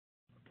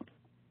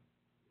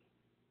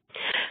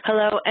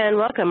Hello and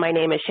welcome. My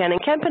name is Shannon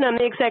Kemp and I'm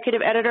the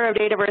Executive Editor of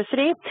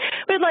DATAVERSITY.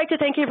 We'd like to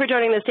thank you for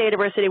joining this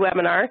DATAVERSITY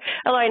webinar,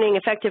 Aligning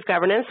Effective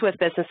Governance with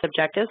Business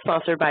Objectives,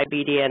 sponsored by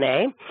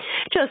BDNA.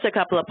 Just a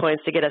couple of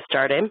points to get us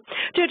started.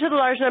 Due to the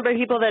large number of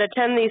people that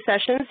attend these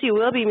sessions, you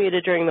will be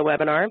muted during the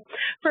webinar.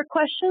 For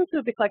questions,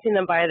 we'll be collecting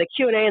them via the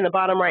Q&A in the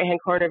bottom right-hand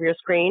corner of your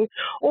screen.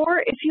 Or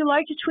if you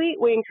like to tweet,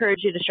 we encourage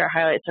you to share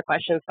highlights or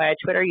questions via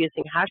Twitter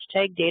using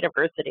hashtag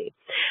DATAVERSITY.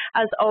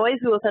 As always,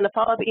 we will send a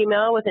follow-up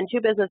email within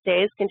 2 business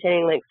days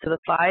containing links to the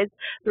slides,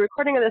 the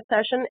recording of this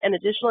session, and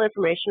additional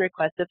information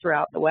requested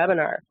throughout the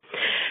webinar.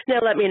 Now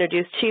let me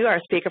introduce to you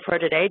our speaker for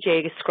today,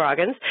 Jay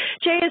Scroggins.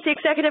 Jay is the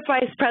Executive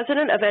Vice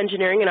President of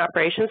Engineering and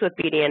Operations with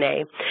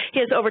BDNA.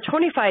 He has over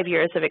 25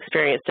 years of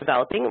experience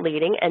developing,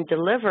 leading, and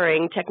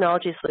delivering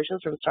technology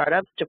solutions from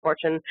startups to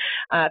Fortune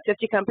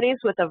 50 companies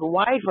with a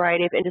wide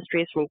variety of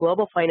industries from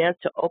global finance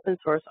to open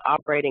source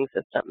operating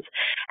systems.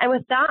 And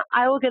with that,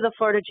 I will give the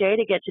floor to Jay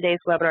to get today's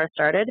webinar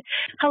started.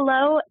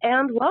 Hello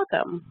and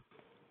welcome.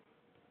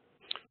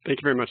 Thank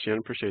you very much, Jan.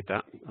 Appreciate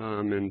that.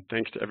 And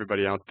thanks to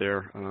everybody out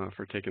there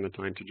for taking the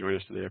time to join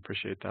us today. I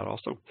appreciate that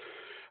also.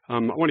 I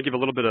want to give a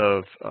little bit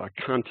of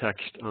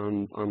context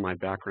on my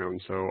background.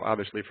 So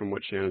obviously from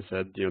what Shannon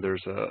said,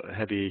 there's a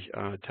heavy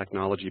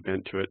technology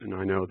bent to it, and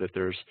I know that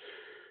there's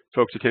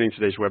folks attending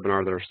today's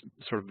webinar that are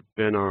sort of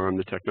been on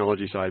the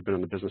technology side, been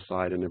on the business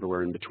side, and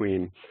everywhere in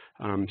between.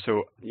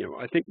 So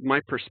I think my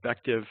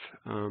perspective,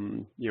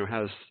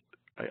 has,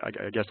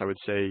 I guess I would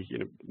say,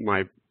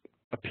 my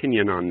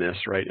opinion on this,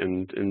 right,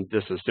 and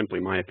this is simply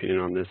my opinion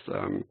on this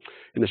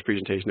in this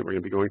presentation that we're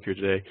going to be going through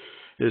today,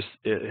 is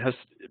it has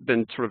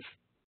been sort of,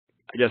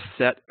 I guess,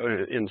 set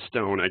in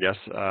stone, I guess,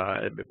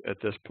 at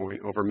this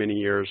point over many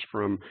years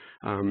from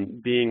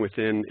being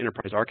within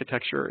enterprise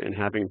architecture and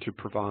having to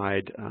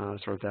provide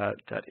sort of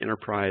that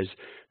enterprise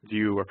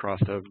view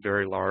across a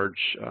very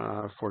large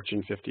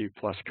Fortune 50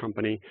 plus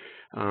company,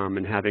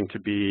 and having to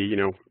be,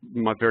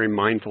 very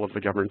mindful of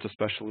the governance,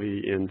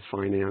 especially in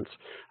finance.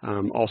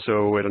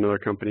 Also at another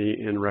company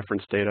in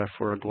reference data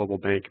for a global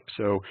bank.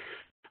 So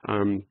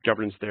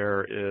governance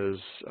there is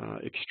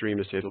extreme,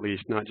 to say the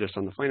least, not just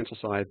on the financial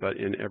side, but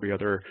in every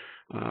other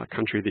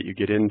country that you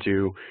get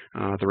into.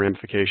 The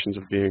ramifications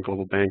of being a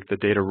global bank, the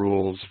data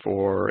rules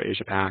for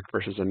Asia-Pac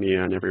versus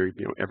EMEA, and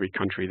every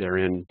country they're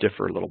in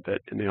differ a little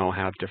bit, and they all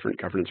have different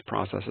governance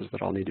processes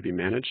that all need to be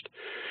managed.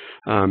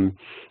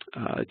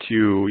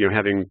 To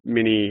having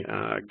many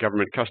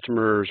government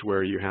customers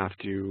where you have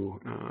to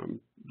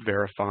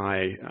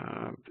verify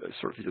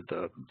sort of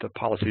the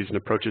policies and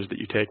approaches that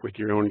you take with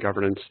your own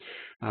governance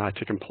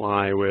to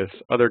comply with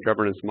other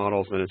governance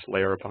models, and it's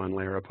layer upon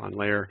layer upon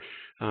layer,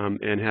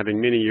 and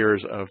having many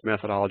years of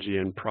methodology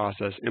and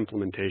process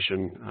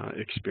implementation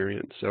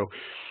experience. So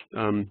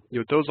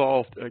those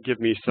all give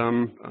me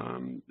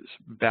some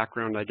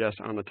background, I guess,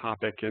 on the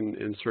topic,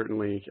 and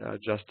certainly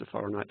justify,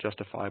 or not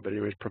justify, but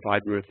anyways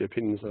provide me with the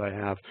opinions that I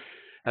have,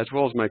 as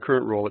well as my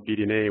current role at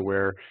BDNA,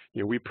 where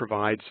we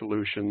provide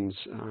solutions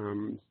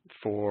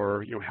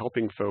for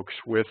helping folks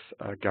with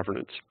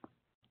governance.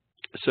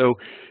 So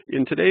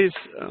in today's,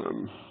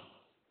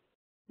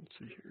 let's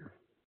see here,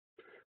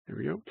 there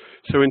we go.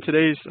 So in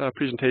today's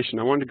presentation,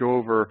 I wanted to go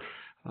over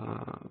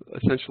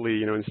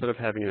essentially, instead of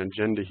having an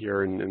agenda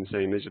here and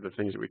saying these are the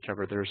things that we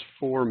cover, there's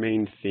 4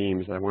 main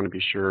themes that I want to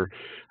be sure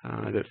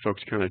that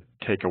folks kind of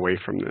take away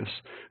from this.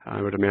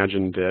 I would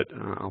imagine that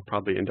I'll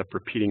probably end up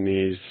repeating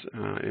these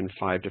in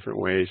 5 different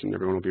ways, and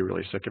everyone will be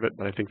really sick of it,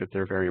 but I think that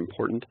they're very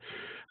important.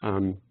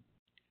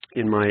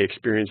 In my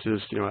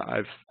experiences,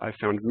 I've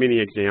found many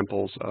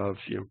examples of,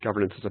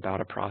 governance is about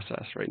a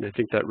process, right? And I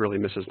think that really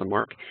misses the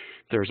mark.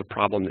 There's a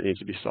problem that needs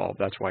to be solved.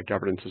 That's why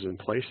governance is in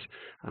place.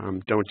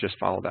 Don't just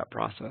follow that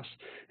process.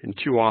 And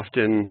too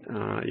often,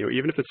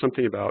 even if it's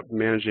something about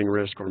managing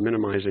risk or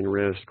minimizing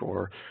risk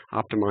or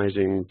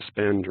optimizing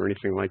spend or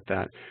anything like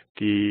that,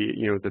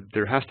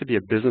 there has to be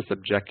a business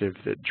objective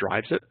that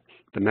drives it.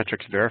 The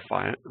metrics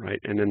verify it, right?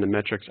 And then the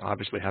metrics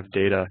obviously have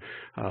data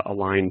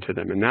aligned to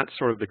them. And that's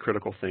sort of the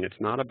critical thing. It's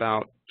not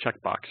about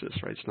check boxes,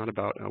 right? It's not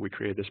about we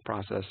created this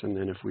process and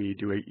then if we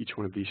do each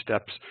one of these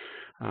steps,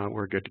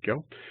 we're good to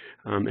go.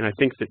 And I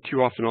think that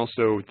too often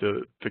also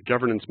the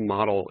governance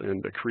model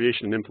and the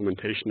creation and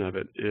implementation of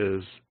it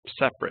is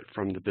separate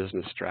from the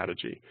business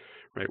strategy.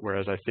 Right,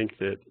 whereas I think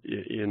that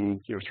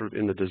in sort of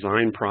in the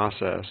design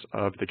process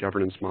of the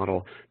governance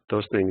model,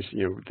 those things,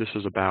 this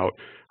is about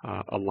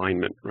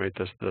alignment, right?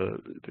 That's the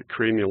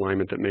creating the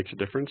alignment that makes a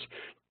difference.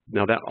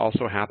 Now that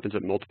also happens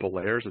at multiple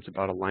layers. It's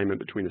about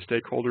alignment between the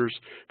stakeholders,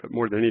 but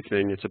more than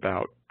anything, it's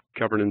about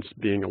governance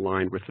being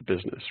aligned with the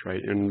business,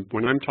 right? And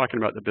when I'm talking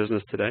about the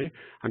business today,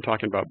 I'm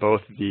talking about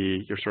both the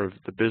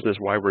business,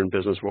 why we're in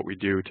business, what we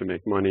do to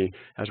make money,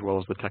 as well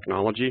as the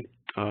technology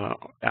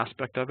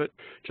aspect of it.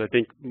 So I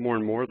think more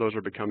and more those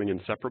are becoming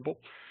inseparable.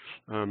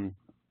 And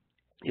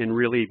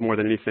really, more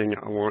than anything,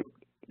 I want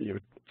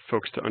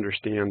folks to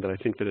understand that I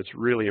think that it's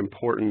really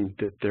important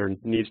that there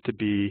needs to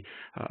be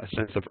a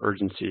sense of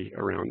urgency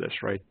around this,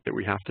 right? That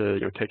we have to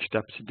take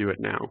steps to do it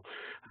now.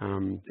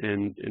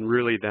 And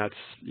really that's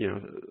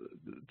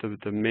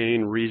the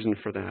main reason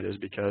for that is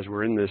because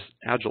we're in this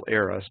agile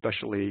era,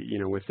 especially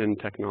within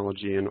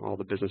technology and all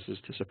the businesses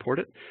to support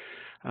it.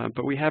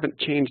 But we haven't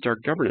changed our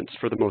governance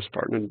for the most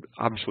part. And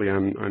obviously,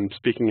 I'm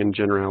speaking in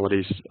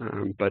generalities,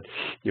 but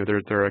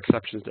there are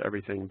exceptions to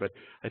everything. But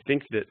I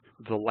think that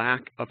the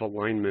lack of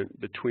alignment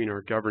between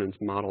our governance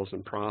models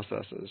and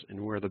processes and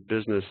where the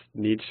business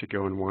needs to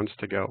go and wants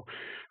to go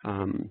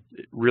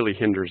it really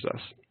hinders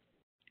us.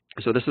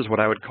 So this is what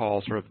I would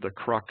call sort of the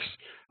crux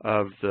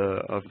of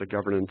the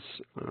governance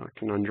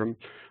conundrum,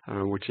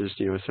 which is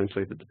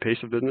essentially that the pace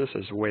of business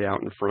is way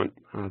out in front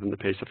than the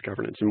pace of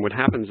governance. And what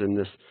happens in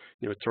this,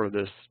 it's sort of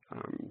this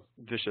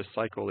vicious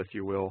cycle, if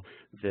you will,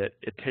 that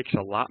it takes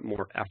a lot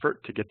more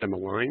effort to get them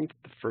aligned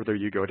the further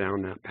you go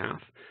down that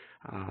path.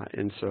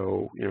 And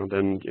so,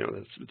 then,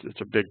 it's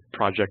a big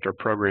project or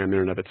program in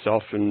and of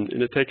itself, and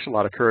it takes a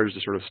lot of courage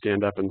to sort of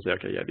stand up and say,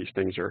 okay, yeah, these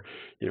things are,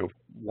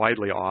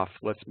 widely off.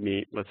 Let's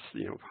meet. Let's,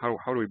 how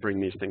do we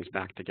bring these things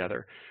back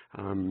together?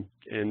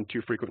 And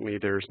too frequently,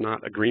 there's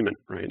not agreement,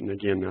 right? And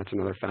again, that's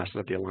another facet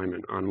of the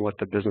alignment on what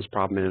the business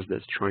problem is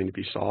that's trying to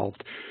be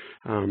solved.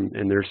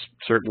 And there's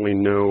certainly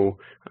no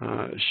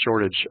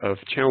shortage of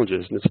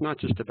challenges, and it's not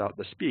just about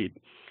the speed.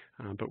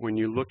 But when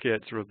you look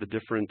at sort of the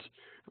different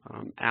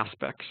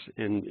aspects,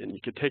 and you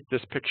could take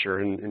this picture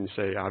and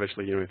say,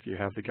 obviously, if you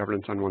have the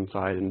governance on one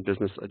side and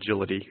business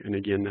agility, and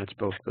again, that's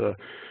both the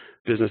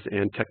business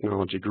and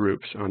technology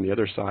groups on the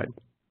other side,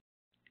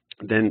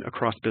 then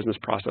across business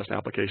process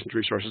applications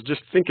resources,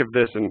 just think of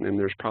this, and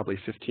there's probably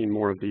 15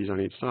 more of these on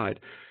each side.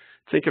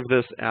 Think of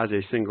this as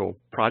a single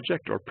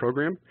project or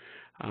program,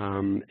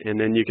 and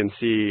then you can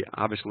see,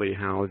 obviously,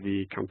 how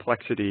the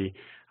complexity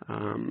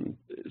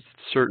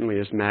certainly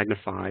is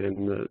magnified,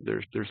 and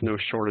there's no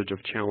shortage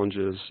of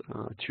challenges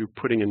to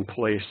putting in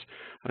place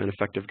an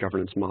effective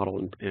governance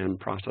model and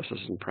processes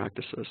and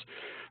practices.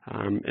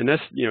 And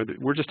that's,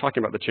 we're just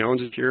talking about the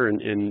challenges here,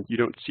 and you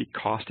don't see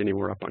cost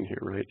anywhere up on here,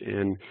 right?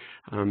 And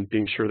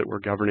being sure that we're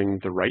governing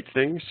the right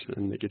things,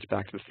 and it gets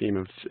back to the theme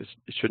of it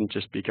shouldn't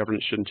just be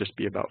governance, shouldn't just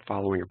be about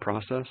following a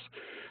process,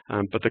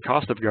 but the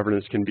cost of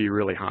governance can be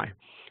really high.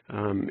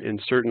 And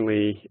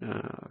certainly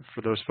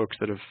for those folks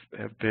that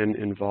have been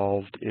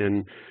involved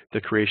in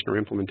the creation or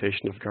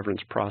implementation of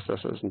governance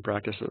processes and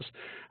practices,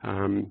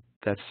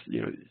 that's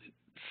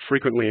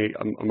frequently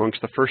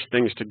amongst the first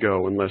things to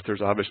go, unless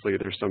there's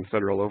some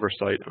federal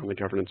oversight on the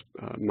governance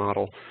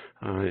model,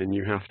 and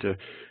you have to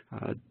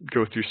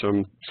go through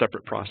some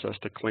separate process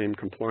to claim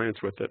compliance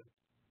with it.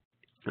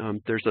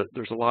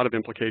 There's a lot of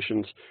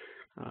implications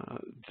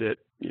that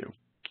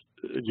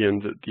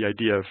again, the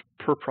idea of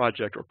per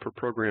project or per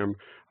program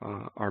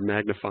are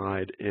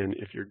magnified, and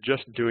if you're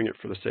just doing it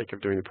for the sake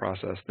of doing the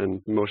process,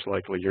 then most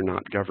likely you're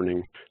not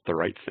governing the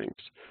right things.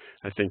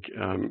 I think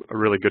a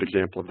really good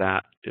example of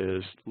that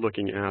is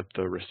looking at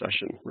the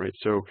recession, right?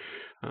 So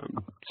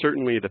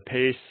certainly the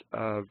pace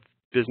of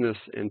business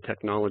and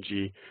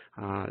technology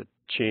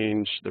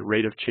change, the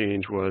rate of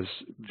change was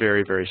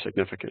very, very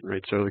significant,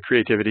 right? So the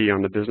creativity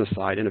on the business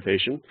side,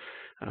 innovation,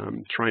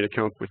 trying to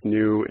come up with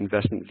new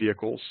investment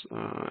vehicles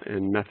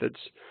and methods,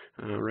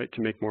 right,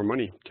 to make more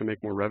money, to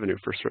make more revenue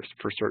for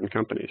certain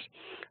companies.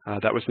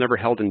 That was never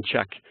held in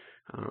check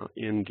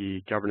in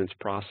the governance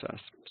process.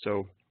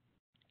 So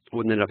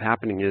what ended up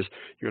happening is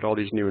you had all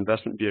these new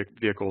investment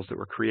vehicles that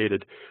were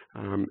created,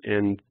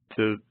 and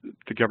the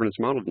governance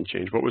model didn't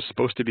change. What was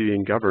supposed to be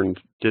being governed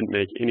didn't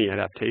make any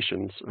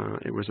adaptations.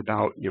 It was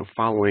about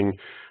following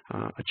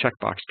a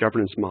checkbox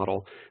governance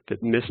model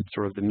that missed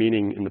sort of the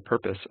meaning and the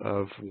purpose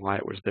of why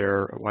it was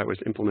there, or why it was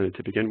implemented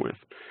to begin with.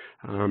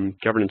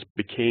 Governance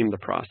became the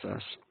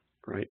process.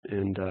 Right,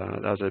 and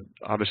that was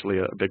obviously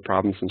a big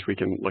problem, since we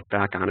can look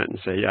back on it and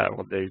say, yeah,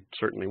 well, they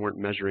certainly weren't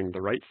measuring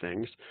the right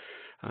things,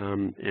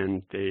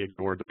 and they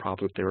ignored the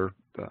problem that they were,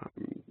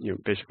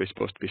 basically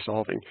supposed to be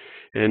solving.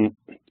 And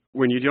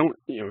when you don't,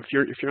 if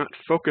you're not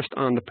focused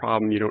on the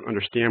problem, you don't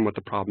understand what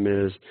the problem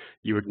is,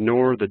 you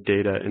ignore the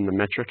data and the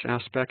metrics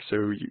aspect,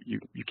 so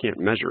you can't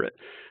measure it.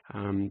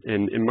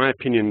 And in my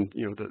opinion,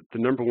 the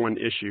number one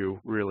issue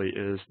really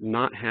is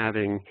not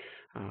having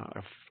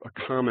a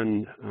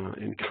common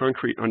and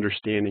concrete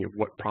understanding of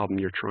what problem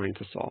you're trying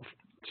to solve.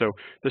 So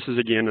this is,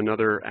 again,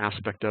 another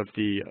aspect of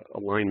the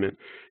alignment,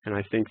 and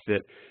I think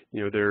that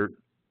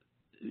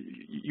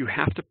you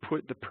have to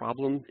put the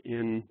problem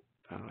in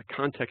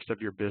context of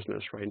your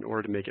business, right, in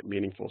order to make it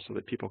meaningful, so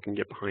that people can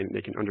get behind it and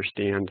they can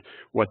understand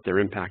what their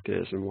impact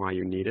is and why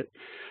you need it.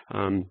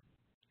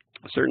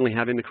 Certainly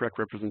having the correct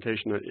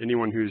representation.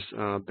 Anyone who's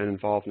been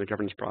involved in the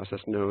governance process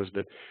knows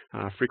that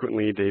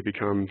frequently they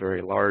become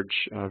very large,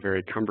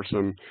 very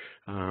cumbersome,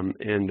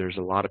 and there's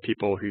a lot of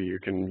people who you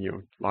can,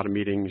 a lot of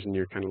meetings, and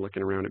you're kind of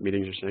looking around at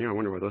meetings and saying, oh, I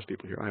wonder where those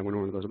people are here. I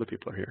wonder where those other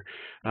people are here.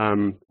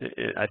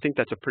 I think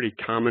that's a pretty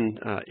common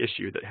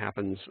issue that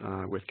happens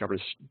with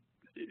governance.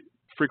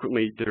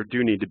 Frequently, there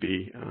do need to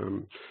be,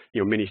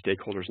 many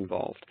stakeholders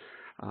involved,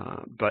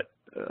 but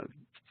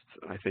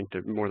I think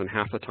that more than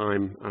half the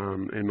time,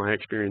 in my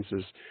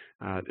experiences,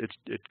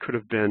 it could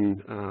have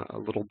been a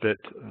little bit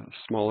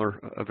smaller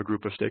of a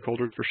group of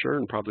stakeholders for sure,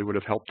 and probably would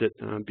have helped it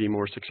be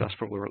more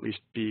successful, or at least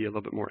be a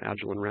little bit more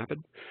agile and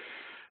rapid.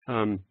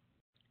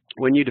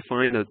 When you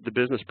define the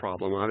business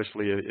problem,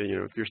 obviously,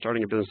 if you're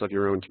starting a business of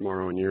your own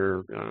tomorrow and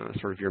your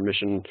sort of your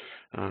mission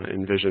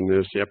and vision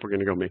is, yep, we're going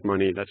to go make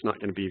money, that's not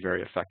going to be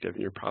very effective,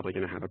 and you're probably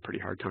going to have a pretty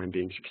hard time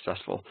being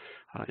successful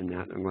in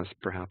that, unless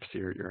perhaps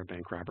you're a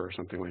bank robber or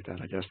something like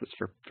that. I guess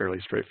that's fairly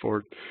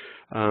straightforward.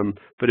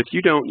 But if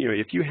you don't,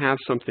 if you have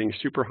something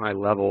super high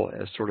level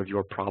as sort of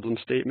your problem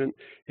statement,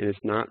 and it's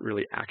not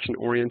really action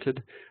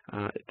oriented,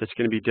 that's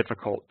going to be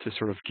difficult to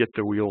sort of get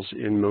the wheels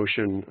in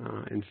motion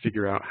and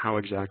figure out how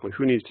exactly,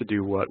 who needs to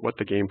do what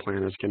the game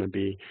plan is going to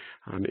be.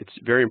 It's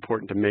very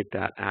important to make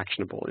that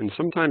actionable, and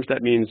sometimes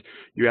that means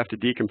you have to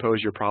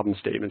decompose your problem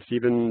statements,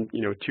 even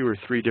 2 or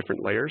 3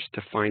 different layers,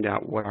 to find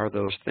out what are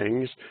those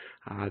things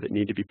that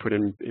need to be put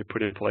in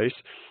place,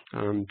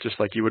 just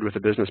like you would with a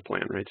business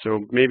plan, right?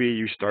 So maybe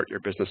you start your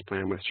business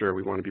plan with, sure,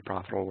 we want to be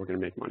profitable, we're going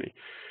to make money,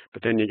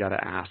 but then you got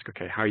to ask,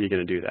 okay, how are you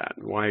going to do that?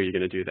 Why are you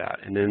going to do that?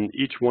 And then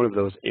each one of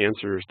those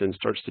answers then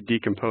starts to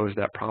decompose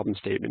that problem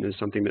statement into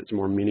something that's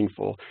more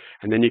meaningful,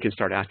 and then you can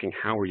start asking,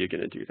 how are you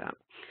going to do that?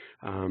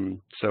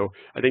 So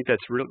I think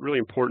that's really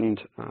important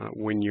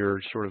when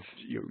you're sort of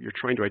you're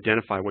trying to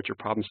identify what your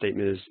problem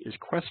statement is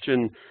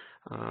question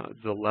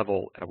the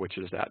level at which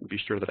it is at, and be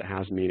sure that it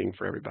has meaning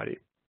for everybody.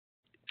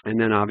 And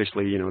then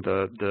obviously,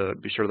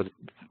 be sure that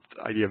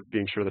the idea of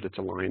being sure that it's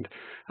aligned.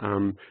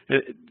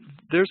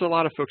 There's a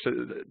lot of folks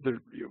that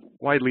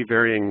widely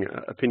varying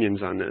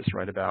opinions on this,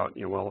 right? About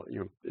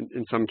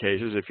in some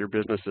cases, if your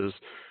business is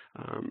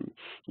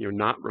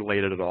not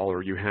related at all,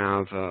 or you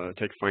have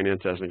take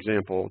finance as an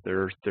example,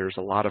 there's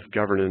a lot of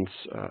governance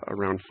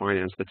around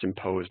finance that's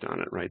imposed on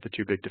it, right? The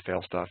too big to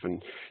fail stuff.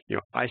 And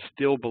I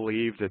still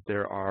believe that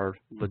there are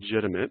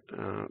legitimate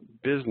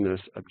business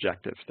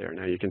objectives there.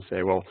 Now you can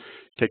say, well,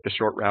 take the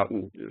short route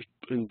and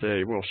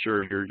say, well,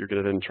 sure, you're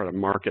going to then try to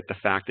market the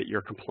fact that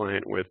you're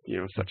compliant with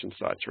such and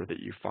such, or that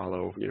you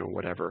follow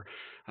whatever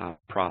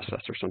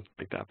process or something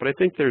like that. But I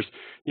think there's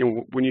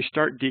when you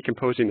start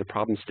decomposing the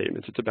problem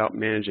statements, it's about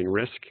managing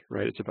risk,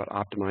 right? It's about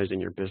optimizing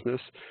your business,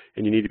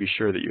 and you need to be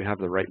sure that you have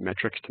the right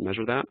metrics to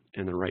measure that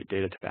and the right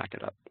data to back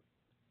it up.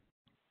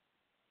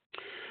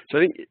 So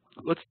I think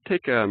let's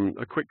take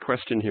a quick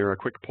question here, a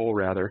quick poll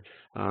rather,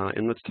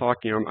 and let's talk.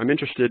 I'm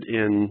interested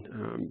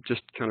in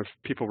just kind of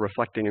people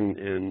reflecting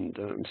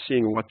and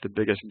seeing what the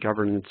biggest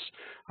governance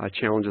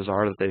challenges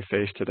are that they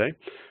face today.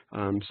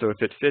 So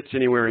if it fits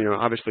anywhere,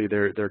 obviously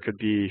there could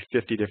be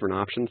 50 different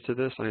options to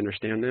this. I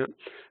understand that,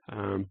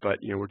 but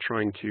we're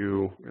trying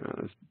to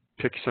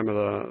pick some of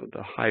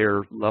the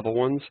higher level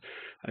ones.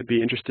 I'd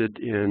be interested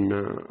in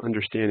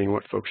understanding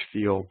what folks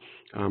feel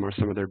are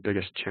some of their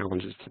biggest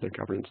challenges to their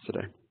governance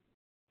today.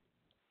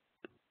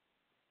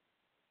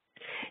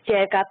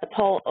 Yeah, I've got the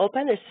poll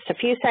open. There's just a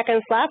few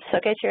seconds left, so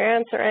get your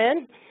answer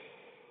in.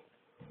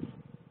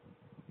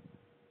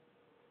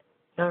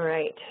 All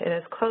right, it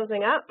is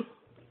closing up.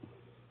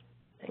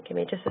 Give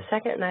me just a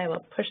second, and I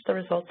will push the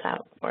results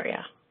out for you.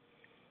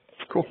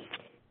 Cool.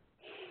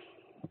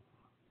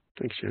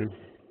 Thanks, Shannon.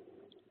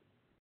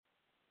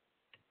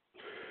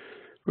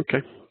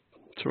 Okay,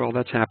 so while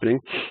that's happening,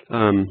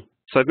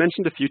 so I've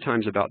mentioned a few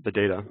times about the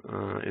data,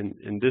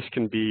 and this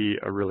can be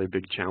a really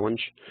big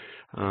challenge.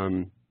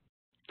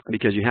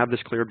 Because you have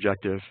this clear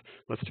objective.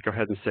 Let's go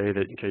ahead and say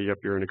that, okay,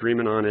 you're in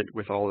agreement on it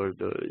with all of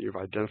you've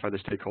identified the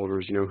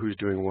stakeholders, who's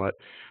doing what.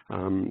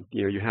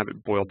 You have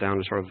it boiled down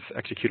to sort of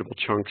executable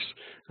chunks,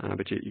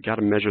 but you got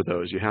to measure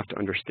those. You have to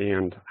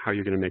understand how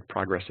you're going to make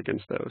progress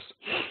against those.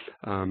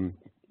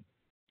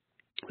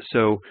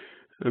 So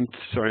I'm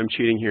sorry, I'm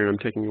cheating here, and I'm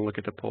taking a look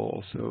at the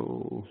poll.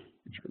 So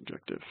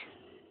objective.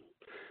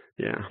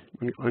 Yeah,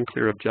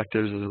 unclear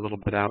objectives is a little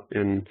bit out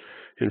in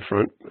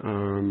front.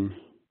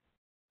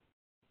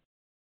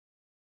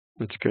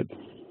 That's good.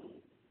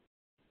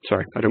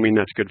 Sorry, I don't mean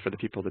that's good for the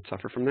people that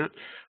suffer from that,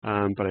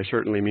 but I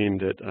certainly mean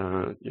that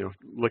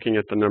looking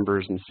at the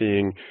numbers and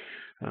seeing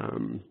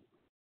the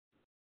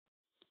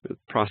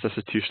process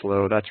is too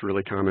slow, that's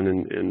really common,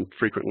 and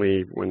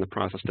frequently when the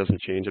process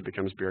doesn't change, it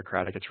becomes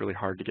bureaucratic. It's really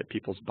hard to get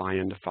people's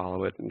buy-in to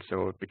follow it, and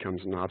so it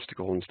becomes an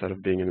obstacle instead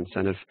of being an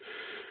incentive.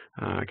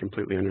 I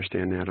completely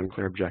understand that.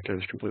 Unclear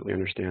objectives, completely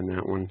understand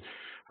that one.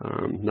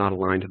 Not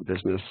aligned to the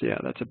business, yeah,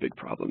 that's a big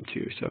problem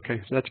too. So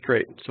okay, so that's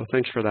great. So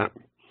thanks for that.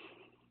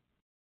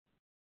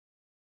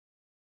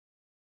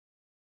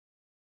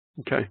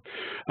 Okay,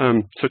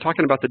 so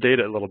talking about the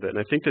data a little bit, and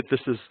I think that this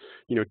is,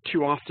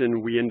 too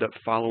often we end up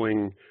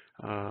following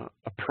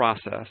a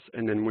process,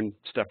 and then when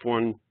step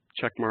 1,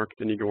 check mark,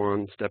 then you go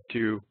on. Step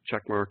 2,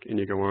 check mark, and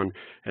you go on.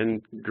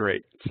 And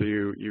great. So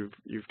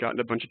you've gotten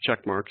a bunch of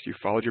check marks. You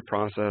followed your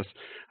process,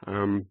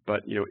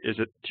 but is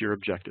it to your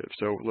objective?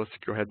 So let's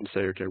go ahead and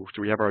say, okay,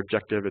 so we have our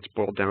objective. It's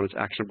boiled down. It's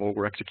actionable.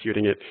 We're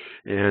executing it,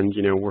 and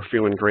we're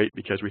feeling great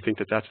because we think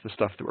that that's the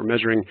stuff that we're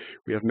measuring.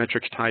 We have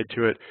metrics tied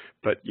to it,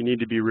 but you need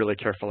to be really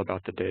careful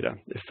about the data.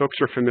 If folks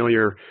are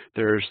familiar,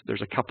 there's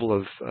a couple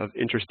of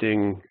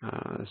interesting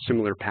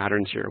similar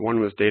patterns here. One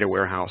was data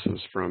warehouses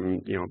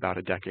from about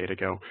a decade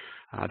ago.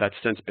 That's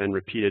since been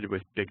repeated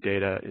with big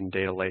data and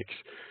data lakes,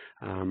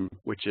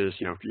 which is,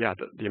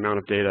 the amount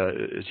of data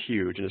is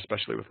huge, and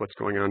especially with what's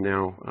going on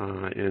now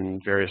in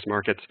various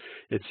markets,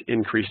 it's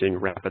increasing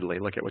rapidly.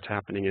 Look at what's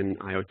happening in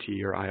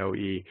IoT or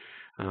IoE.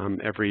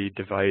 Every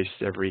device,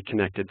 every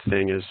connected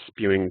thing is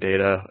spewing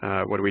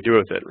data. What do we do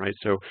with it, right?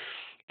 So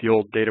the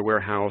old data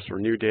warehouse or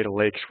new data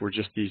lakes were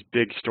just these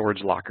big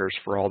storage lockers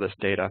for all this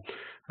data.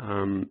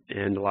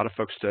 And a lot of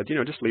folks said,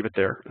 just leave it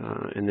there,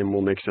 and then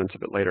we'll make sense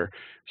of it later.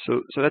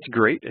 So that's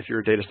great if you're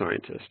a data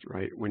scientist,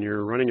 right? When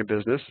you're running a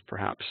business,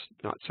 perhaps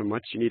not so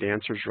much. You need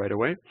answers right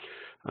away.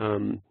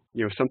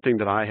 Something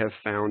that I have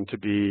found to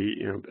be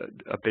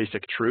a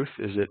basic truth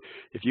is that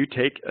if you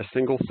take a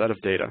single set of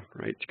data,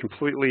 right, it's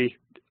completely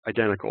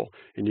identical,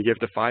 and you give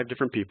it to 5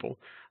 different people,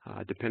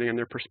 depending on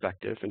their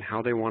perspective and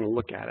how they want to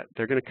look at it,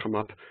 they're going to come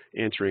up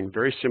answering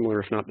very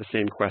similar, if not the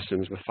same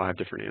questions with 5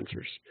 different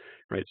answers,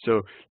 right?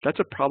 So that's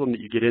a problem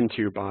that you get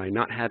into by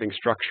not having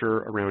structure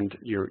around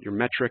your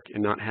metric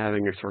and not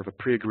having a sort of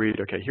a pre-agreed,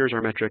 okay, here's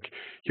our metric,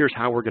 here's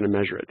how we're going to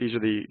measure it. These are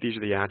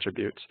the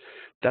attributes.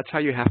 That's how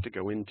you have to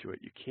go into it.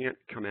 You can't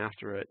come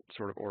after it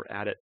or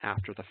at it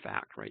after the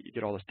fact, right? You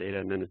get all this data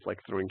and then it's like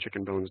throwing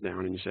chicken bones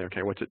down and you say,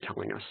 okay, what's it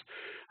telling us?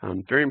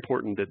 Very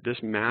important that this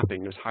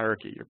mapping, this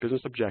hierarchy, your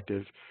business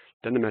objective,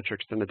 then the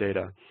metrics, then the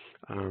data,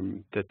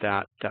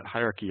 that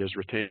hierarchy is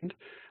retained.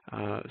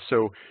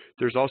 So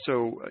there's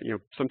also,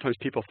 sometimes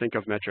people think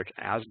of metrics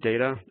as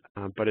data,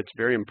 but it's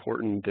very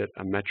important that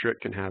a metric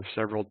can have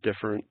several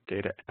different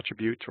data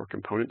attributes or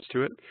components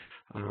to it,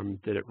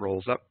 that it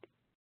rolls up.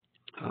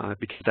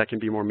 Because that can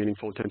be more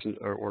meaningful attention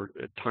or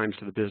at times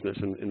to the business.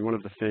 And one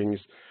of the things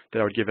that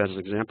I would give as an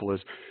example is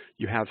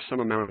you have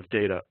some amount of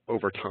data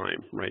over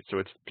time, right? So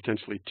it's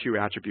potentially 2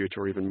 attributes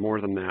or even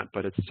more than that,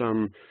 but it's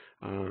some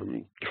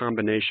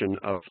combination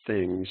of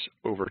things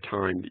over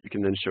time that you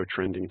can then show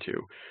trending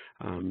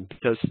to.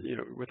 Because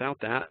without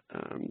that,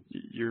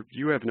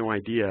 you have no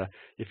idea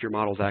if your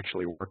model is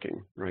actually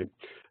working, right?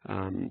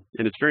 And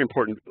it's very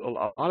important. A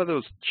lot of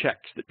those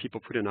checks that people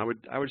put in, I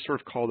would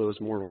sort of call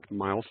those more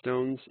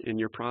milestones in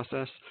your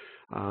process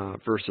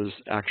versus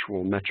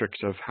actual metrics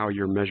of how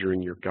you're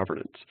measuring your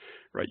governance,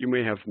 right? You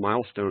may have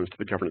milestones to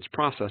the governance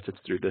process. It's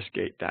through this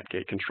gate, that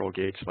gate, control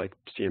gates like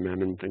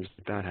CMM and things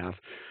like that have.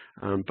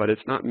 But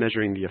it's not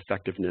measuring the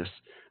effectiveness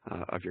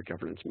of your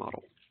governance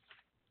model.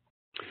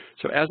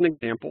 So as an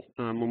example,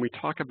 when we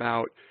talk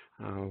about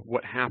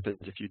what happens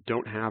if you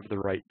don't have the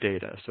right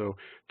data. So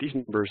these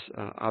numbers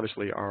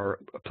obviously are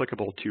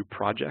applicable to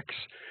projects,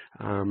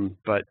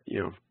 but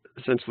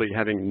essentially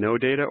having no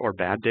data or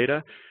bad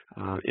data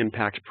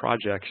impacts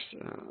projects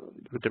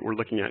that we're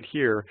looking at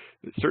here.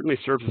 It certainly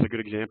serves as a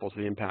good example to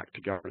the impact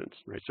to governance,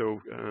 right?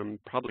 So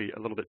probably a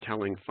little bit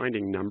telling,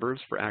 finding numbers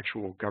for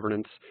actual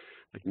governance,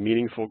 like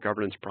meaningful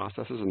governance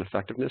processes and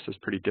effectiveness is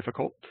pretty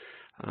difficult.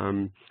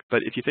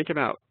 But if you think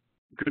about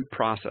good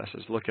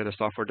processes, look at a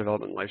software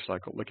development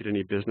lifecycle, look at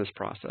any business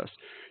process,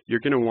 you're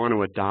going to want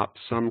to adopt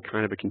some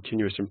kind of a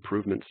continuous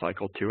improvement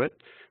cycle to it.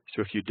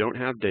 So if you don't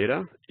have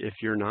data, if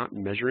you're not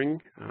measuring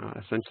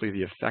essentially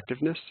the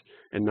effectiveness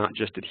and not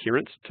just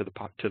adherence to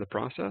the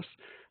process,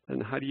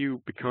 then how do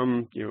you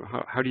become,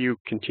 how do you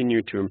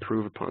continue to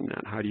improve upon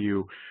that? How do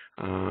you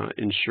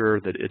ensure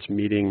that it's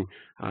meeting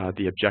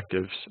the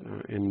objectives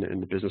and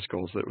the business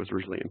goals that it was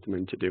originally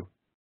implemented to do?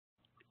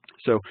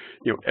 So,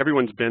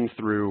 everyone's been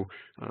through,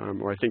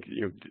 or I think,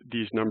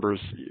 these numbers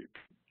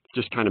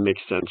just kind of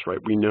makes sense, right?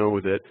 We know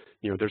that,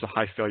 there's a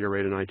high failure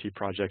rate in IT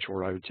projects,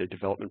 or I would say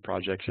development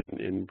projects.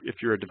 And if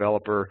you're a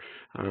developer,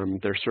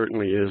 there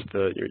certainly is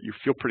you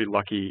feel pretty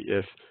lucky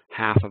if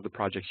half of the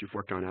projects you've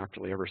worked on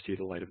actually ever see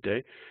the light of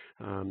day.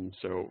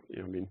 So,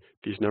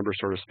 these numbers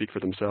sort of speak for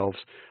themselves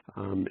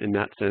in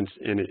that sense.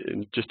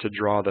 And just to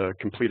draw the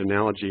complete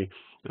analogy,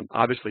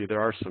 obviously there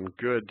are some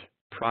good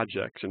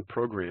projects and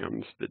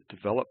programs that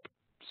develop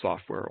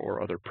software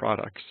or other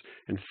products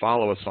and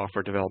follow a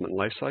software development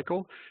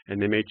lifecycle,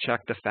 and they may check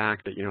the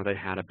fact that they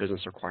had a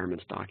business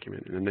requirements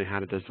document, and then they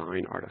had a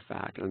design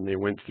artifact, and they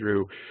went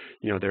through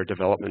their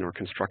development or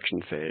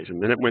construction phase,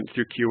 and then it went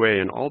through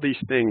QA and all these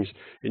things,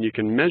 and you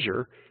can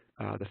measure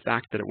the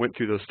fact that it went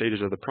through those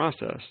stages of the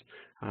process,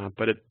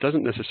 but it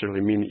doesn't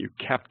necessarily mean that you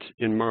kept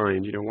in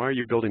mind, why are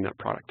you building that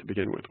product to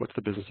begin with? What's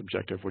the business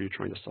objective? What are you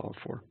trying to solve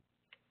for?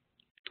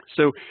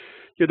 So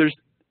there's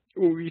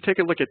you take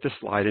a look at this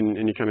slide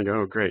and you kind of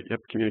go, oh, great, yep,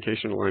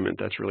 communication alignment.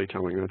 That's really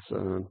telling. That's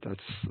an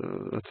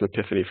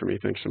epiphany for me.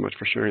 Thanks so much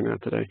for sharing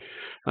that today.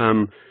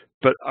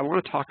 But I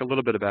want to talk a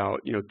little bit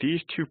about,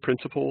 these two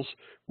principles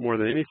more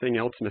than anything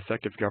else in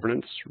effective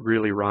governance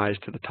really rise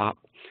to the top,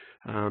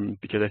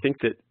 because I think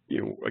that,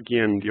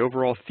 again, the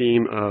overall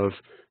theme of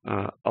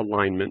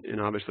alignment,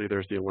 and obviously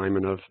there's the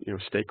alignment of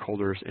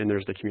stakeholders and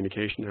there's the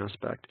communication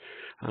aspect.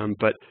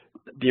 But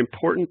the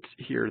important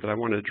here that I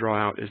want to draw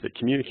out is that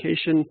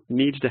communication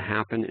needs to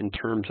happen in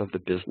terms of the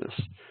business,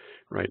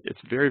 right? It's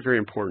very, very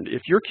important.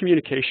 If your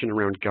communication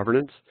around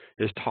governance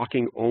is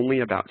talking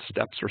only about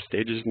steps or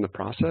stages in the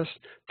process,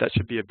 that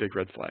should be a big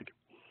red flag,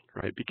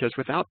 right? Because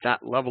without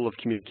that level of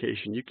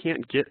communication, you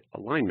can't get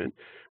alignment.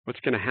 What's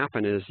going to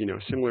happen is,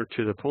 similar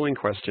to the polling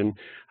question,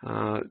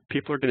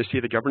 people are going to see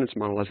the governance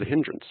model as a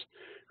hindrance,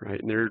 right?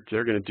 And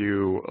they're going to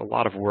do a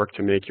lot of work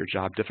to make your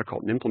job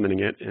difficult in implementing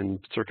it and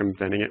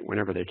circumventing it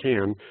whenever they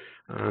can,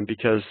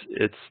 because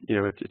it's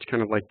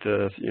kind of like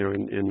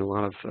in a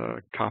lot of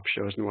cop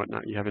shows and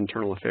whatnot, you have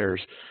internal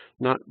affairs,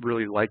 not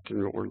really liked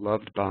or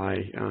loved by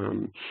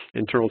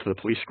internal to the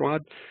police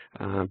squad,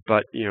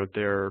 but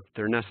they're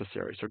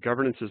necessary. So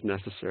governance is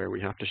necessary.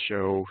 We have to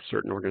show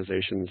certain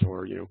organizations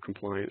or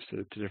compliance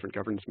to different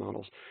governance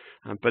models,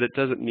 but it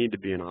doesn't need to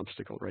be an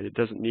obstacle, right? It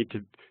doesn't need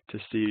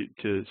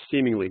to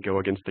seemingly go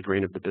against the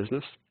grain of the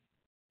business.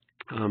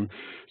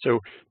 So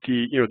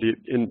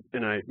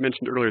and I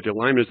mentioned earlier, the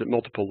alignment is at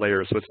multiple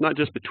layers. So it's not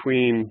just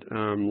between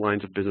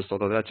lines of business,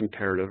 although that's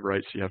imperative,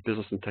 right? So you have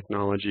business and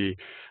technology.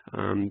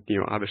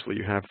 Obviously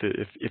you have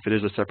if it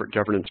is a separate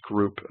governance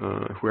group,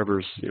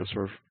 whoever's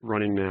sort of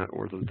running that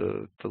or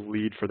the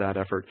lead for that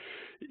effort,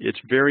 it's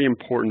very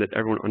important that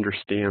everyone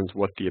understands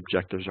what the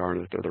objectives are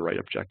and that they're the right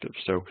objectives.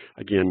 So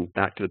again,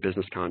 back to the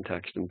business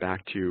context and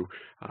back to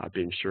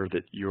being sure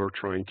that you're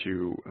trying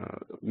to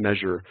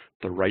measure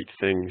the right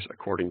things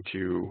according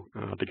to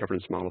the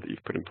governance model that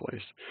you've put in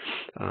place.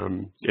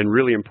 And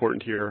really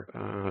important here,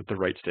 the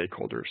right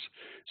stakeholders.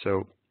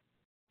 So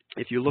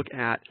if you look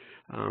at,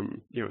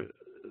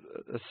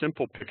 a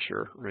simple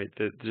picture, right,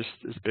 that just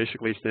is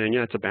basically saying,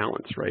 yeah, it's a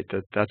balance, right,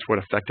 that's what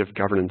effective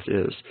governance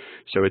is.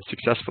 So it's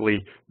successfully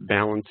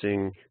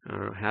balancing,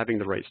 having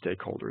the right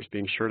stakeholders,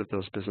 being sure that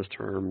those business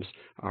terms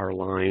are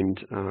aligned,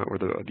 or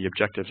the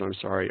objectives, I'm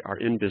sorry, are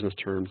in business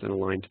terms and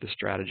aligned to the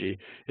strategy.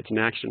 It's an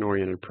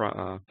action-oriented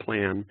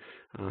plan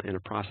and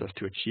a process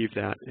to achieve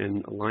that,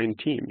 and align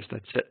teams.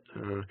 That's it.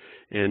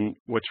 And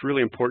what's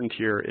really important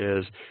here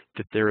is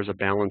that there is a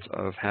balance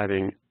of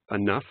having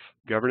enough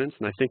governance,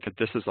 and I think that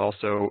this is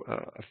also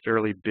a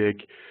fairly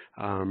big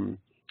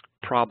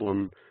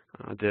problem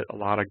that a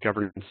lot of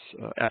governance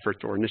efforts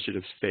or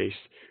initiatives face,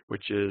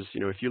 which is,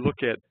 if you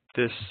look at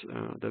this,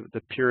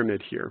 the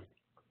pyramid here,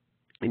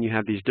 and you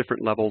have these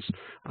different levels,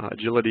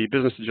 agility,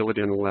 business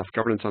agility on the left,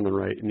 governance on the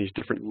right, and these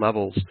different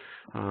levels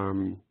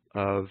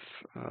of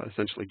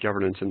essentially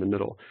governance in the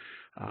middle.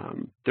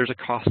 There's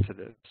a cost to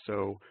this.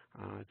 So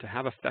to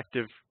have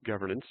effective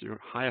governance,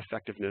 high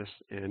effectiveness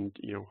and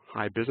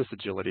high business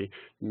agility,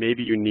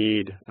 maybe you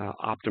need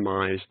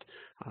optimized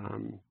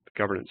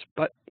governance,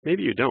 but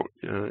maybe you don't.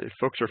 If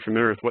folks are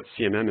familiar with what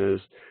CMM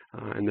is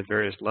and the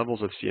various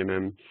levels of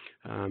CMM,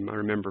 I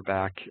remember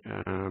back,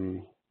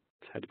 it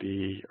had to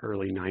be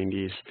early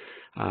 90s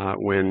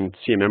when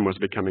CMM was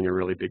becoming a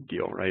really big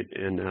deal, right?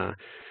 And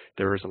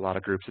there was a lot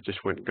of groups that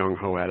just went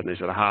gung-ho at it, and they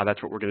said, aha,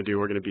 that's what we're going to do.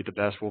 We're going to be the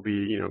best. We'll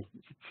be,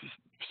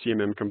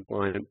 CMM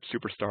compliant,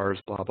 superstars,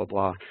 blah, blah,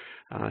 blah.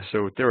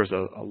 So there was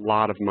a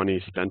lot of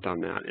money spent on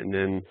that. And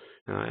then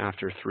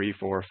after 3,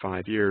 4,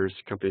 5 years,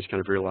 companies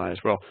kind of realized,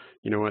 well,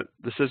 you know what,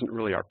 this isn't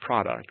really our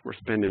product. We're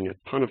spending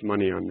a ton of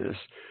money on this.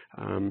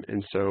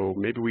 And so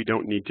maybe we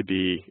don't need to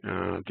be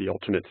the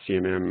ultimate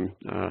CMM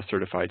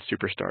certified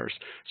superstars.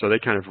 So they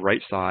kind of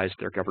right-sized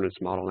their governance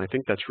model. And I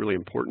think that's really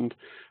important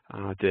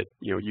that,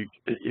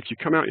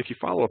 if you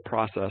follow a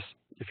process,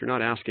 if you're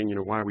not asking,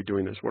 why are we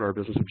doing this? What are our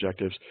business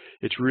objectives?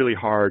 It's really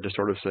hard to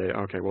sort of say,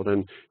 okay, well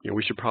then,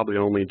 we should probably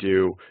only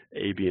do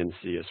A, B, and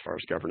C as far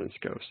as governance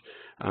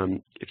goes.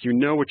 If you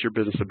know what your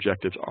business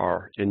objectives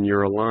are and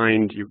you're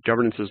aligned, your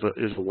governance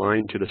is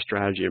aligned to the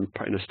strategy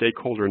and a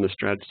stakeholder in the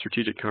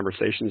strategic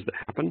conversations that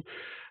happen,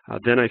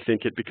 then I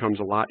think it becomes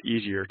a lot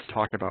easier to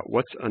talk about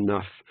what's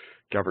enough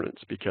governance,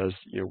 because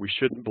we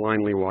shouldn't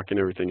blindly walk in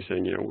everything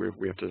saying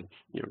we have to,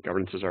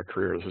 governance is our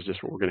career, this is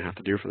just what we're going to have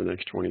to do for the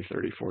next 20,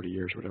 30, 40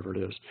 years, whatever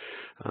it is.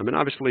 And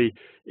obviously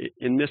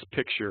in this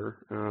picture,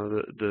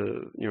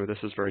 this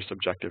is very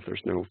subjective.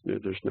 There's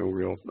no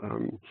real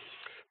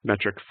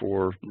metric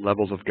for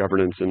levels of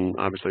governance, and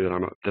obviously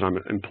that I'm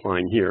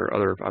implying here.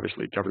 Other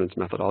obviously governance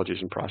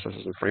methodologies and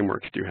processes and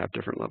frameworks do have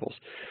different levels,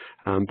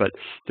 but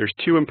there's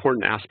two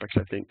important aspects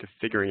I think to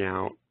figuring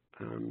out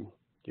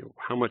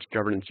how much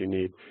governance you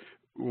need.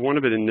 One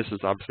of it, and this is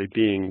obviously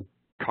being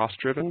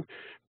cost-driven,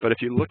 but if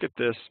you look at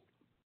this,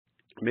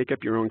 make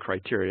up your own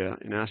criteria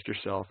and ask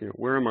yourself,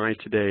 where am I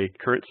today,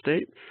 current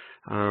state,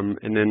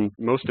 And then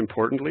most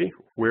importantly,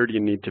 where do you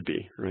need to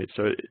be, right?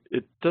 So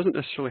it doesn't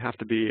necessarily have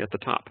to be at the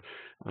top.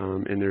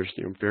 And there's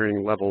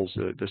varying levels.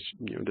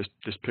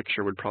 This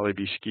picture would probably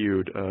be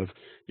skewed of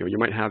you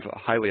might have a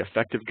highly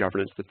effective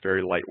governance that's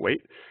very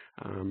lightweight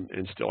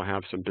and still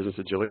have some business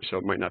agility. So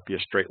it might not be a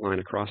straight line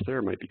across there.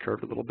 It might be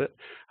curved a little bit.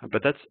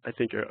 But that's, I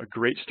think, a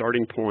great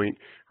starting point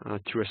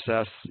to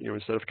assess.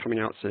 Instead of coming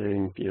out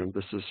saying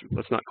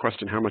let's not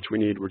question how much we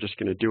need. We're just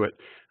going to do it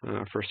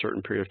for a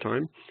certain period of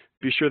time.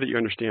 Be sure that you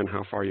understand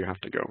how far you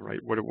have to go, right?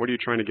 What are you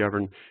trying to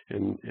govern,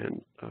 and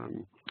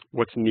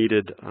what's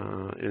needed,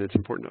 and it's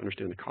important to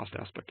understand the cost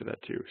aspect of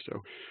that too.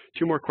 So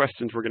 2 more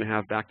questions we're going to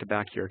have back to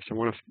back here, because I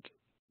want to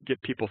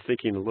get people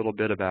thinking a little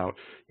bit about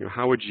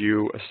how would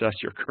you assess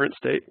your current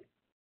state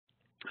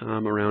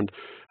around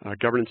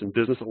governance and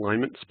business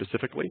alignment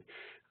specifically.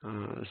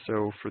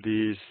 So for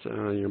these,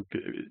 do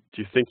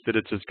you think that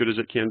it's as good as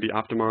it can be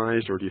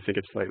optimized, or do you think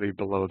it's slightly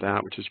below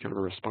that, which is kind of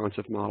a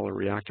responsive model, or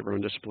reactive or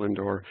undisciplined,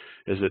 or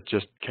is it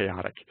just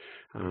chaotic?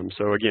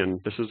 So again,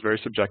 this is very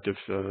subjective.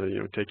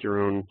 Take your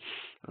own,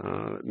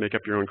 make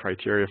up your own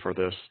criteria for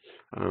this.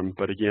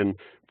 But again,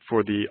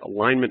 for the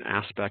alignment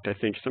aspect, I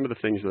think some of the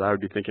things that I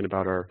would be thinking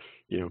about are,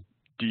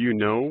 do you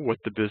know what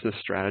the business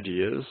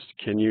strategy is?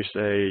 Can you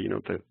say,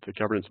 the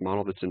governance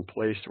model that's in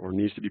place or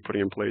needs to be put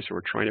in place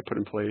or trying to put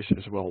in place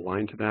is well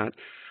aligned to that?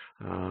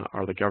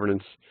 Are the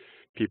governance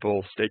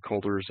people,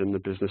 stakeholders in the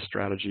business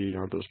strategy,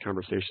 are those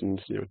conversations,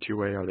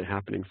 two-way? Are they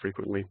happening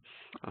frequently?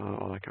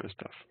 All that kind of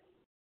stuff.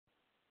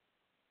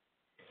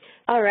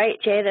 All right,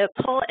 Jay, the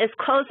poll is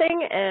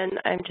closing, and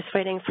I'm just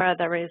waiting for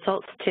the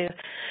results to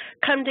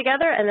come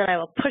together, and then I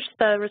will push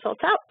the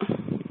results out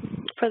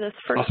for this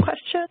first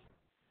question.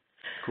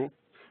 Cool.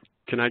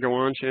 Can I go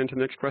on, Shannon, to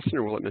the next question,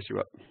 or will it mess you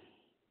up?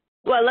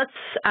 Well, let's,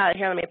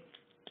 here, let me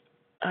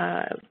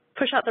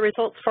push out the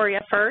results for you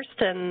first,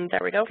 and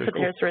there we go. Okay, so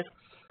cool. Here's the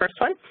first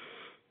one.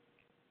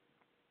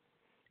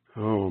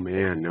 Oh,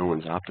 man, no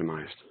one's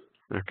optimized.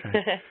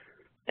 Okay.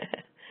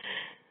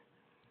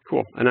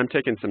 Cool. And I'm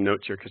taking some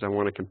notes here because I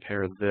want to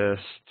compare this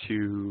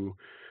to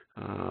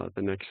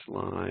the next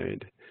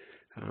slide.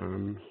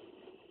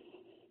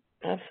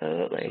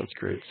 Absolutely. So that's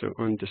great. So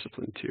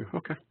undisciplined too.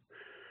 Okay.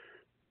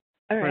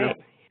 All right.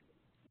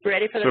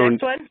 Ready for the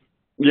next one?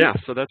 Yeah,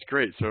 so that's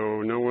great.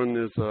 So no one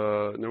is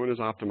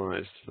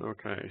optimized.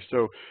 Okay.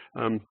 So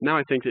now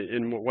I think that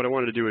what I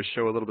wanted to do is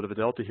show a little bit of a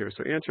delta here.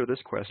 So answer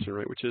this question,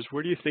 right, which is,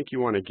 where do you think you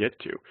want to get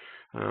to?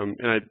 And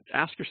I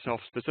ask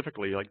yourself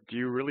specifically, like, do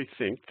you really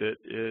think that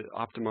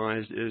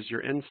optimized is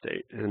your end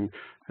state? And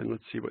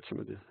let's see what some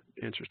of the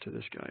answers to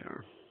this guy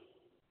are.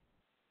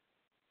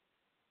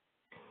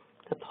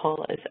 The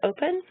poll is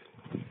open.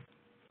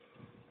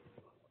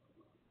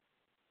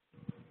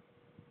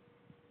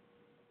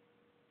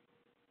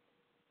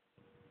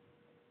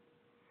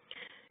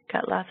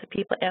 Got lots of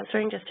people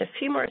answering. Just a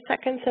few more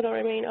seconds, it'll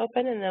remain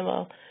open, and then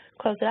we'll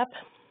close it up.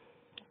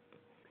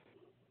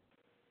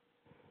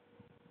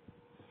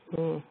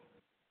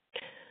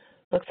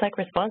 Looks like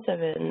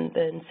responsive, and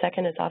then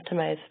second is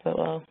optimized, but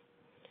we'll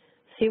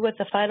see what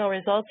the final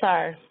results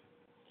are.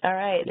 All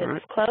right,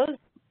 it's closed.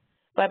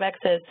 WebEx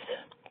is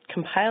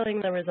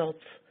compiling the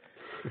results.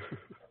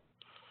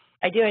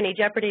 I need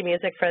Jeopardy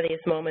music for these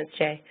moments,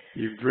 Jay.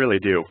 You really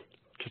do,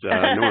 because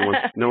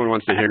no one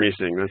wants to hear me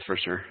sing, that's for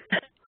sure.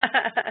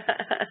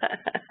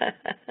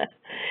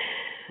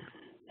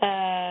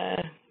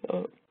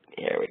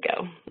 Here we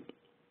go.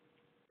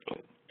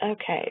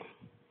 Okay.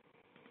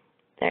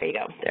 There you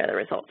go. There are the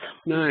results.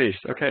 Nice.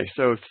 Okay.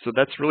 So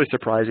that's really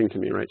surprising to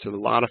me, right? So a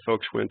lot of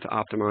folks went to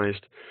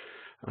optimized.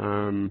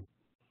 And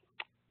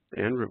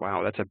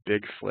wow, that's a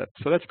big flip.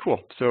 So that's cool.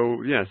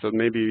 So yeah, so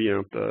maybe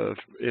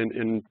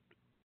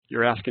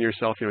you're asking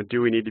yourself,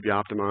 do we need to be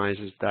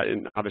optimized? Is that,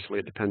 and obviously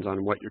it depends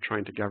on what you're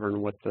trying to govern,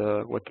 what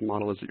the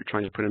model is that you're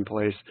trying to put in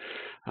place.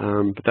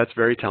 But that's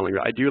very telling.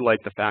 I do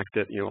like the fact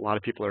that a lot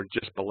of people are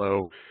just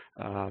below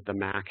the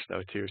max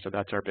though too. So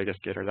that's our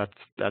biggest getter.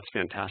 That's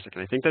fantastic,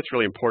 and I think that's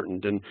really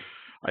important. And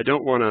I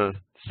don't want to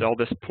sell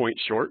this point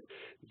short.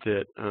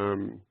 That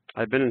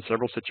I've been in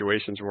several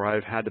situations where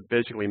I've had to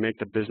basically make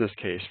the business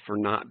case for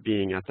not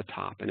being at the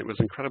top, and it was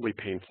incredibly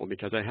painful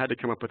because I had to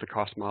come up with a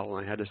cost model,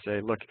 and I had to say,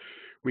 look,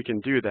 we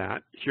can do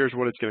that. Here's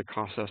what it's going to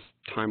cost us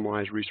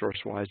time-wise,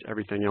 resource-wise,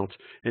 everything else,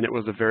 and it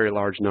was a very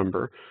large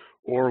number.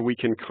 Or we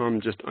can come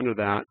just under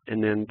that,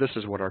 and then this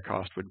is what our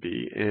cost would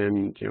be.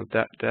 And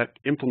that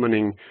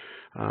implementing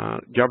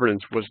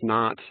governance was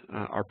not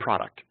our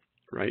product,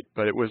 right?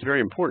 But it was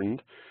very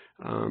important.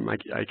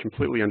 I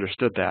completely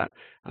understood that,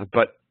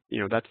 but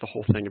that's the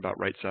whole thing about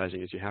right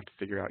sizing, is you have to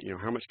figure out,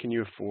 how much can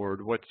you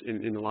afford, what's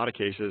in a lot of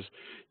cases,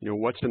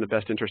 what's in the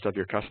best interest of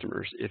your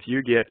customers. If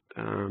you get,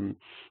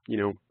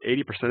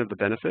 80% of the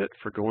benefit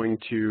for going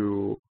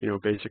to,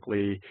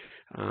 basically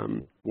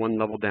one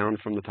level down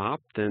from the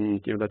top,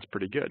 then, that's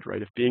pretty good,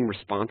 right? If being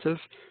responsive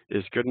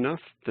is good enough,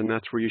 then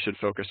that's where you should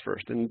focus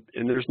first. And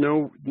there's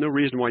no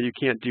reason why you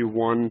can't do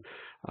one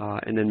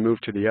and then move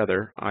to the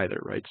other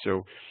either, right?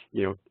 So,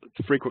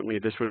 frequently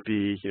this would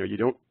be, you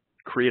don't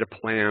create a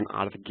plan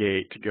out of the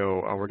gate to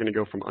go, we're going to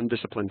go from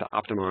undisciplined to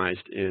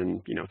optimized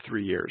in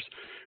 3 years.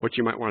 What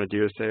you might want to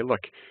do is say,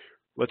 look,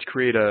 let's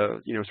create a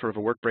sort of a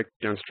work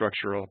breakdown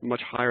structure, a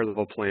much higher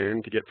level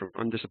plan to get from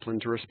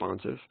undisciplined to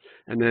responsive,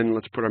 and then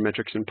let's put our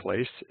metrics in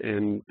place.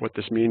 And what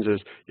this means is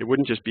it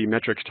wouldn't just be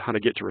metrics to how to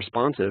get to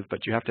responsive,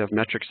 but you have to have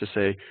metrics to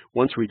say,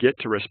 once we get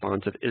to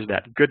responsive, is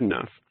that good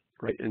enough,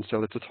 right? And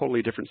so that's a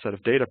totally different set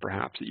of data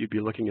perhaps that you'd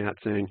be looking at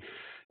saying,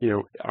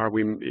 are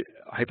we,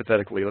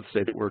 hypothetically, let's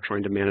say that we're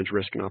trying to manage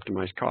risk and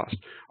optimize cost.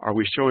 Are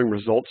we showing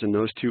results in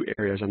those two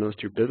areas, on those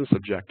two business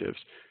objectives,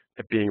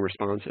 at being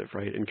responsive,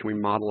 right? And can we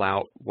model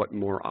out what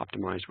more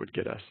optimized would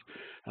get us?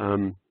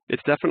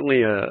 It's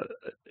definitely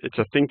it's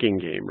a thinking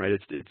game, right?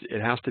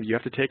 You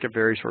have to take a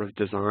very sort of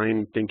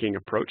design thinking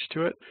approach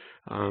to it.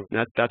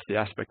 That's the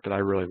aspect that I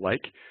really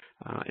like.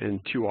 And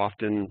too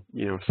often,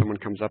 someone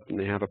comes up and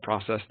they have a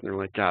process and they're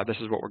like, this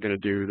is what we're going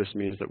to do. This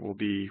means that we'll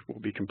be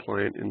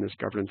compliant in this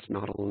governance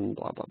model and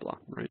blah, blah, blah,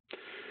 right?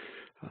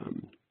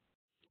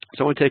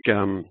 So I want to take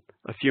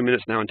a few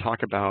minutes now and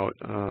talk about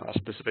a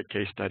specific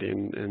case study,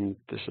 and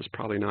this is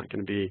probably not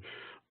going to be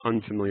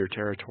unfamiliar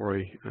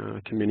territory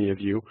to many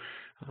of you,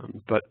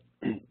 but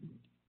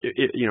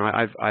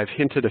I've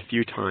hinted a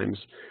few times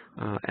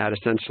at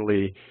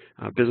essentially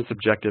business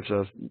objectives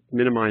of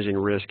minimizing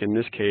risk. In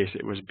this case,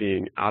 it was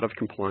being out of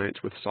compliance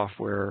with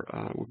software,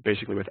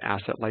 basically with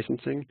asset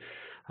licensing,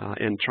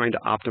 and trying to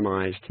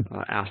optimize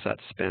asset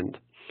spend.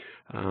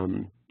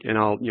 And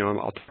I'll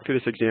talk through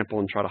this example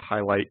and try to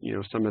highlight,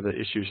 some of the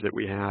issues that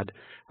we had,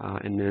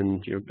 and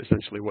then,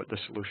 essentially what the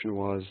solution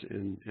was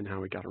and how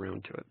we got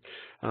around to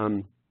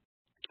it.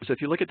 So if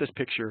you look at this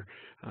picture,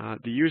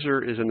 the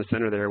user is in the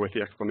center there with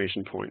the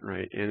exclamation point,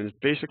 right? And it's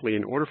basically,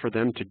 in order for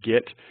them to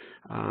get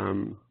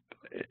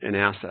an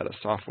asset, a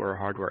software or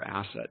hardware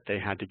asset, they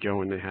had to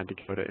go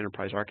to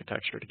enterprise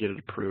architecture to get it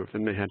approved.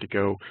 Then they had to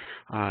go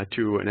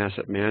to an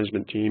asset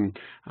management team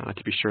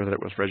to be sure that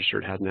it was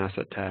registered, had an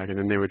asset tag, and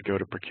then they would go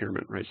to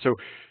procurement, right? So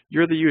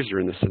you're the user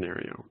in this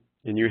scenario,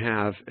 and you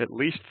have at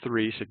least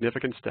 3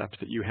 significant steps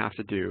that you have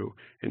to do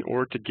in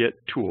order to get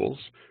tools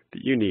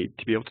that you need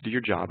to be able to do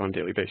your job on a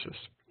daily basis.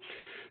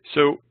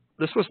 So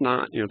this was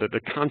not, the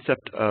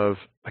concept of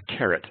a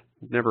carrot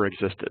never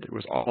existed. It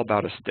was all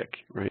about a stick,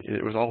 right? And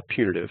it was all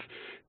punitive.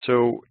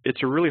 So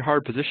it's a really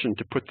hard position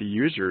to put the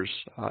users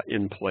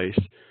in place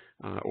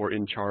or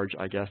in charge,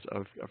 I guess,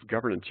 of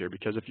governance here.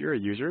 Because if you're a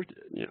user,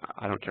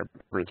 I don't care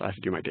about governance, I have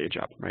to do my day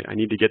job, right? I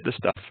need to get the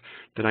stuff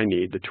that I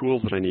need, the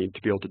tools that I need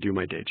to be able to do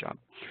my day job.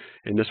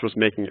 And this was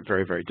making it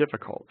very, very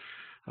difficult.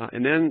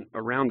 And then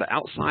around the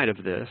outside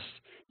of this,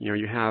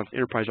 you have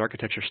enterprise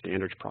architecture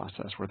standards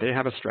process where they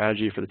have a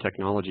strategy for the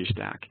technology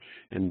stack,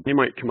 and they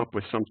might come up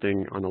with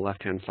something on the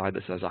left-hand side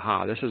that says,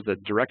 aha, this is the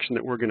direction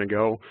that we're going to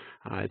go.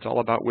 It's all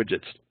about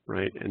widgets,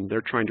 right? And they're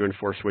trying to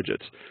enforce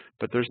widgets,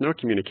 but there's no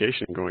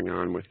communication going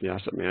on with the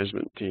asset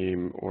management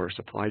team or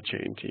supply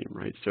chain team,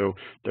 right? So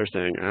they're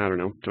saying, I don't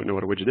know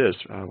what a widget is.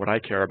 What I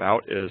care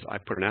about is I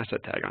put an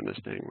asset tag on this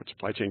thing. What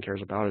supply chain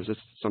cares about is this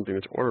something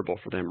that's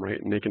orderable for them,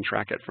 right? And they can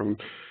track it from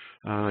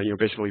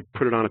basically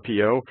put it on a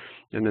PO,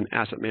 and then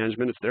asset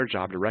management, it's their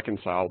job to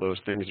reconcile those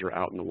things that are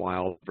out in the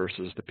wild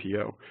versus the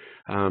PO.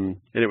 And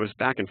it was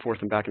back and forth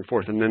and back and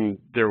forth. And then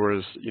there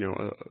was,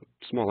 a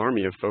small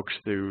army of folks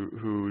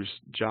whose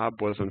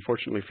job was,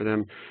 unfortunately for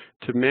them,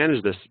 to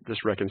manage this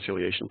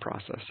reconciliation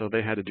process. So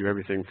they had to do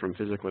everything from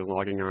physically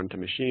logging on to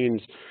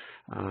machines,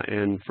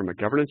 and from a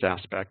governance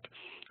aspect,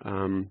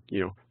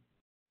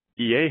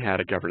 EA had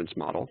a governance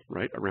model,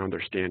 right, around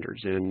their standards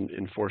and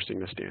enforcing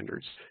the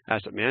standards.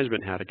 Asset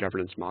management had a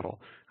governance model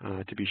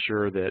to be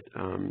sure that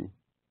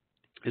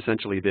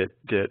essentially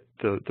that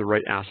the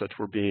right assets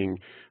were being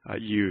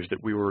used,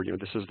 that we were,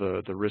 this is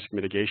the risk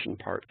mitigation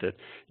part, that,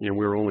 we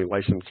were only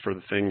licensed for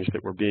the things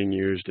that were being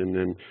used, and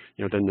then,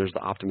 then there's the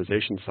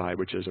optimization side,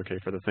 which is, okay,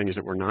 for the things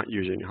that we're not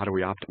using, how do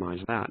we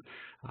optimize that?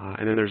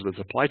 And then there's the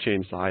supply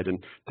chain side,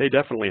 and they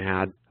definitely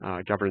had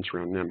governance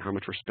around them, how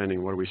much we're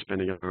spending, what are we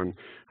spending on,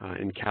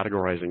 and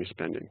categorizing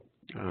spending.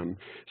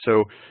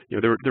 So,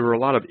 there were a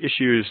lot of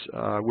issues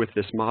with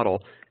this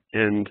model.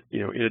 And,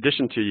 in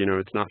addition to,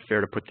 it's not fair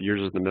to put the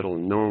users in the middle,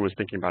 and no one was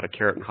thinking about a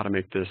carrot and how to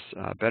make this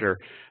better,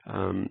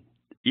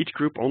 each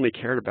group only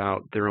cared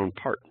about their own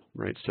part,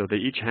 right? So they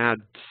each had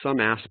some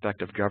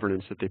aspect of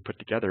governance that they put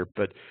together,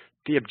 but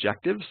the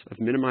objectives of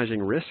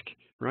minimizing risk,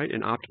 right,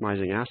 and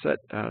optimizing asset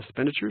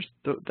expenditures,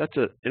 that's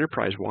an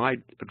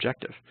enterprise-wide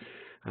objective.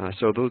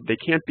 So they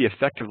can't be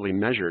effectively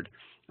measured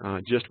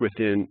just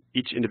within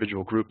each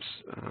individual group's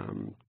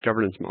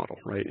governance model,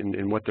 right,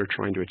 and what they're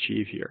trying to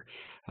achieve here.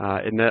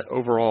 And that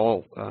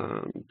overall,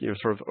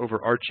 sort of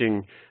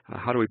overarching,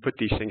 how do we put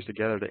these things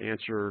together to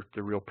answer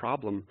the real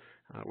problem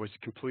was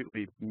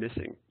completely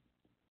missing.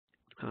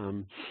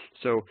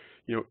 So,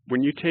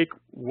 when you take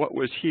what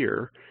was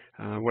here,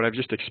 what I've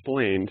just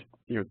explained,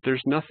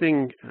 there's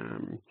nothing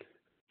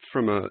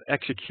from an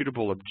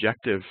executable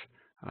objective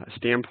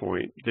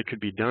standpoint that could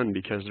be done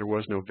because there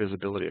was no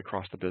visibility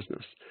across the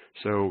business.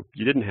 So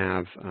you didn't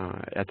have,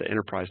 at the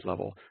enterprise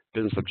level,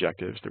 business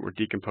objectives that were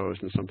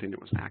decomposed into something that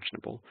was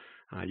actionable.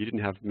 You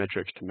didn't have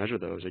metrics to measure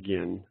those,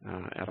 again,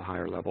 at a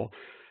higher level.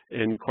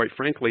 And quite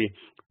frankly,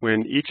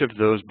 when each of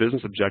those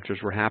business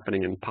objectives were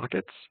happening in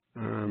pockets,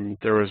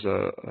 there was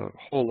a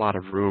whole lot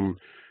of room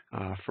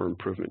for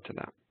improvement to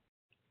that.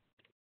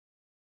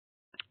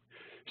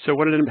 So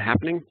what ended up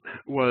happening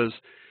was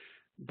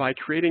by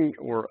creating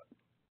or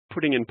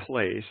putting in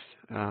place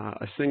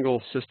a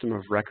single system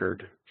of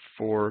record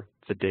for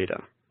the data,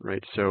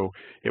 right? So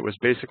it was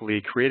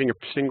basically creating a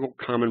single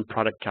common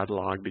product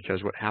catalog,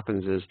 because what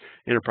happens is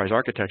enterprise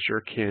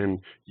architecture can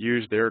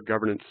use their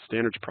governance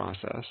standards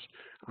process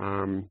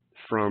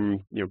from,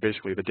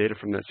 basically the data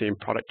from that same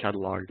product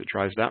catalog that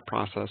drives that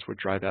process would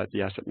drive out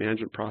the asset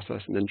management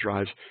process and then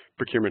drives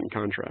procurement and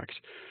contracts.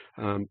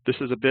 This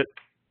is a bit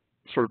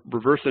sort of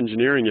reverse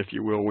engineering, if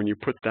you will, when you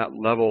put that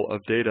level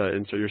of data,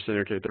 and so you're saying,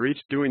 okay, they're each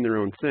doing their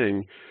own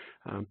thing,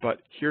 but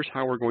here's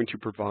how we're going to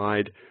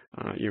provide,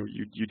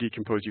 you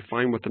decompose, you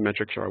find what the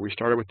metrics are. We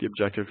started with the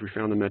objectives, we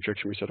found the metrics,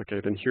 and we said, okay,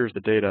 then here's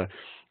the data.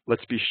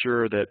 Let's be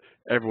sure that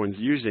everyone's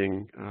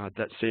using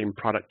that same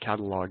product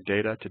catalog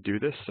data to do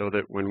this, so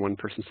that when one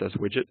person says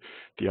widget,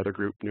 the other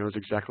group knows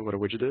exactly what a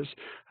widget is,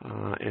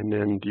 and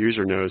then the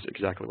user knows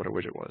exactly what a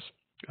widget was.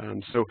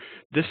 So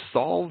this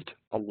solved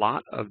a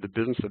lot of the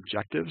business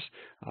objectives.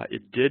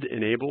 It did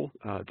enable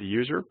the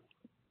user.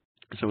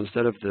 So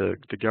instead of the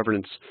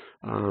governance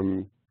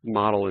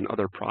model and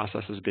other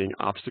processes being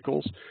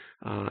obstacles,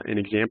 an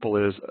example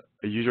is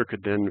a user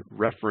could then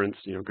reference,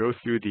 go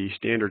through the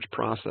standards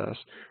process,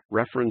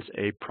 reference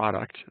a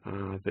product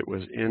that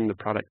was in the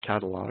product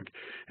catalog,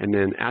 and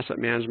then asset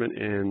management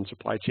and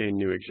supply chain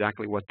knew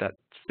exactly what that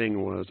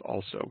thing was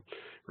also.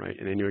 Right,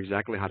 and they knew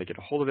exactly how to get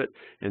a hold of it,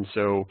 and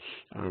so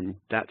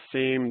the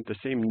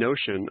same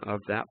notion of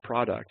that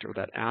product or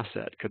that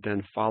asset could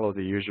then follow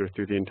the user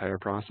through the entire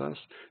process.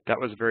 That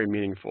was very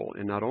meaningful,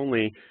 and not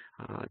only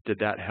did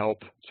that help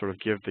sort of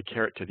give the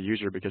carrot to the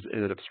user because it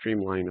ended up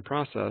streamlining the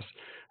process,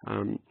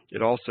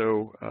 it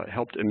also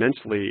helped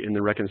immensely in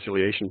the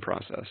reconciliation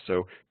process.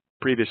 So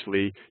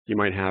previously, you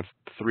might have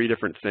 3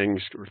 different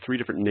things or 3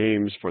 different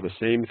names for the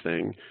same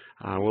thing.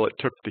 Well, it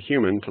took the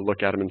human to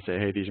look at them and say,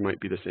 hey, these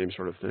might be the same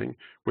sort of thing.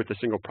 With the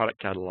single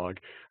product catalog,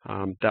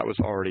 that was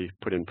already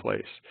put in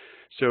place.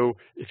 So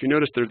if you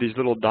notice, there are these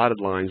little dotted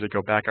lines that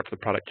go back up to the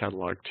product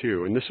catalog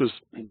too. And this was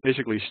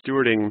basically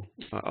stewarding,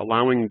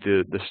 allowing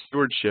the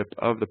stewardship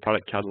of the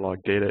product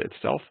catalog data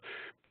itself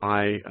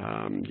by,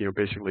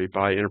 basically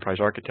by enterprise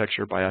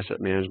architecture, by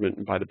asset management,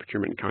 and by the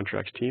procurement and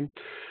contracts team.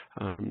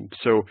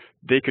 So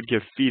they could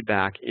give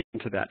feedback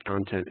into that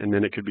content, and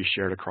then it could be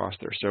shared across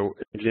there. So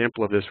an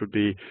example of this would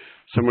be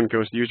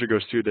the user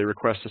goes through, they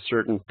request a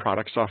certain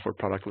product, software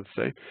product, let's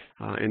say,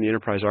 in the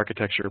enterprise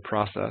architecture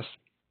process.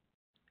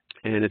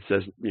 And it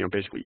says,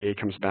 basically A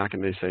comes back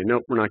and they say,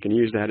 nope, we're not going to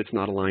use that. It's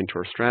not aligned to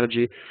our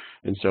strategy.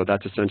 And so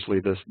that's essentially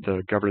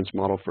the governance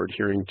model for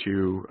adhering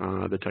to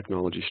the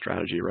technology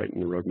strategy, right,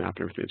 and the roadmap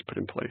and everything that's put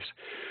in place.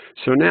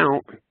 So now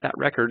that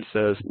record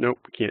says, nope,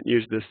 we can't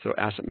use this, so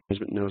asset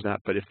management knows that.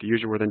 But if the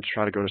user were then to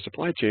try to go to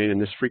supply chain,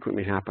 and this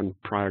frequently happened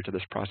prior to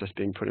this process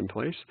being put in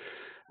place,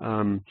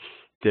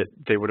 that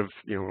they would have,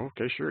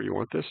 okay, sure, you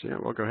want this? Yeah,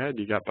 well, go ahead.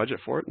 You got budget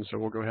for it, and so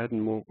we'll go ahead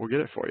and we'll get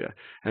it for you.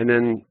 And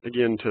then,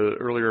 again, to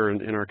earlier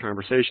in our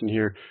conversation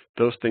here,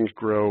 those things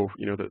grow,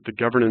 the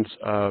governance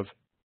of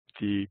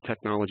the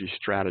technology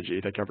strategy,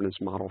 that governance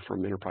model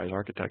from enterprise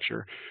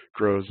architecture,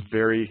 grows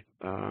very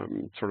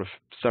sort of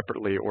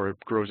separately, or it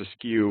grows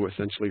askew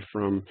essentially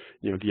from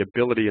the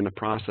ability in the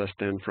process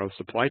then from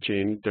supply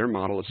chain. Their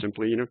model is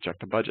simply check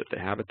the budget, they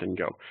have it, then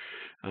go.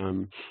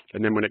 And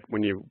then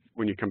when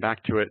you come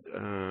back to it,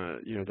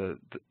 the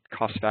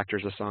cost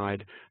factors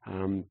aside,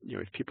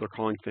 if people are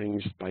calling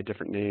things by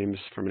different names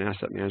from an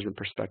asset management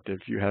perspective,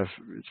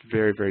 it's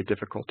very, very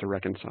difficult to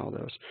reconcile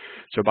those.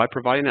 So by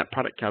providing that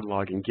product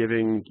catalog and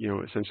giving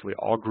essentially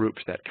all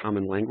groups that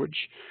common language,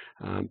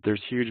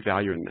 there's huge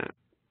value in that.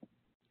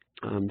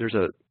 There's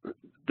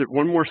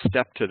one more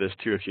step to this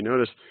too. If you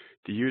notice,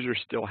 the user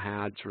still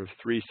had sort of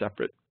 3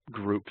 separate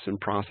groups and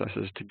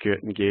processes to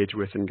get engaged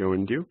with and go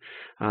and do.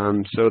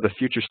 So the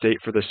future state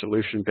for the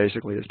solution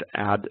basically is to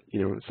add,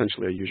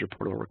 essentially a user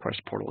portal,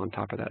 request portal on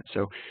top of that.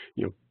 So,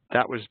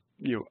 that was,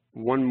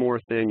 one more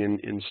thing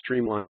in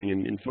streamlining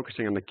and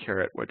focusing on the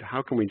carrot.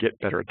 How can we get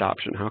better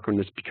adoption? How can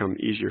this become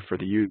easier for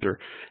the user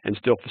and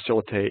still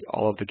facilitate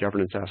all of the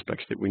governance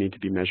aspects that we need to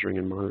be measuring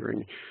and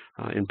monitoring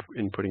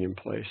and putting in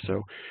place?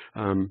 So,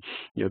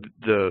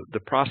 the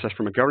process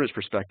from a governance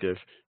perspective,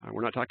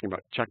 we're not talking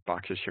about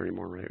checkboxes here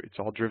anymore, right? It's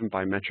all driven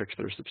by metrics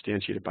that are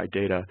substantiated by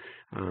data,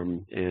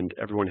 and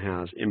everyone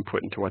has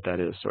input into what that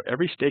is. So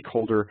every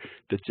stakeholder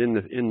that's in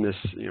this,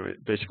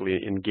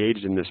 basically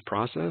engaged in this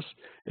process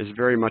is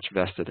very much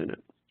vested in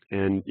it.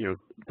 And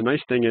the nice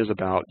thing is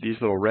about these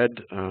little red,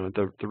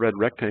 the red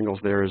rectangles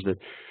there, is that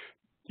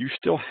you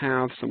still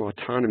have some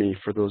autonomy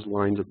for those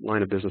line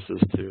of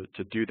businesses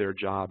to do their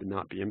job and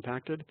not be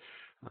impacted,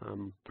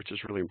 which is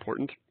really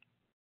important.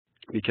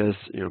 because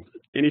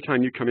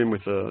anytime you come in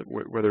with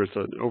whether it's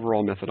an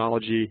overall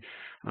methodology,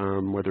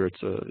 whether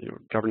it's a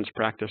governance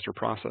practice or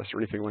process or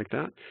anything like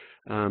that,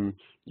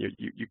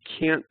 you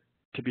can't,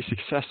 to be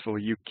successful,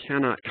 you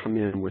cannot come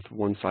in with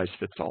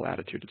one-size-fits-all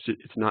attitude.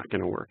 It's not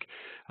going to work.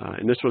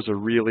 And this was a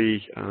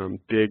really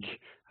big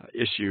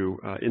issue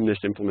in this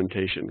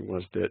implementation,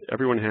 was that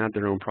everyone had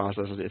their own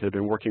processes. It had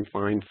been working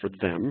fine for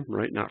them,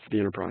 right, not for the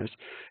enterprise.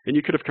 And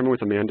you could have come in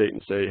with a mandate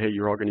and say, hey,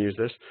 you're all going to use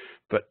this.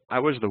 But I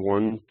was the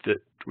one that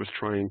was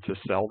trying to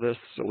sell this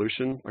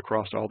solution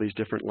across all these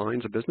different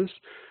lines of business.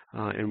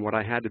 And what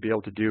I had to be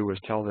able to do was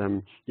tell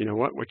them, you know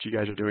what you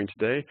guys are doing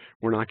today,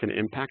 we're not going to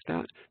impact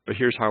that, but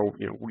here's how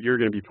you're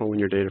going to be pulling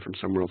your data from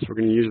somewhere else. We're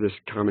going to use this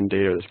common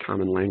data, this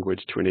common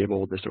language to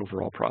enable this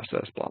overall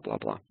process, blah, blah,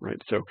 blah,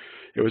 right? So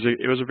it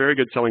was a very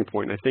good selling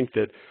point. And I think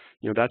that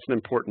that's an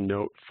important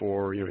note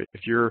for,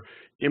 if you're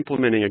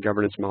implementing a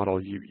governance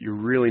model, you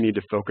really need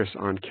to focus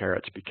on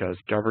carrots, because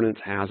governance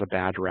has a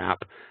bad rap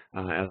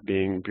as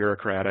being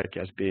bureaucratic,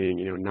 as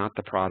being, not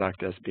the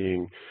product, as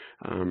being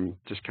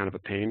just kind of a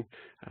pain.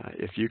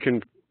 If you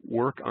can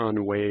work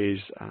on ways,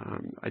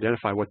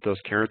 identify what those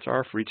carrots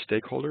are for each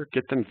stakeholder,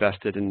 get them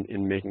vested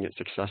in making it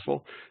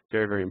successful,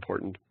 very, very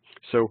important.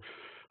 So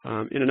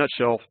in a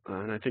nutshell,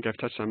 and I think I've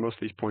touched on most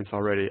of these points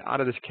already,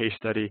 out of this case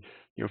study,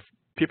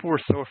 people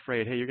were so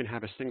afraid, hey, you're going to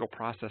have a single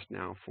process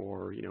now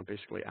for,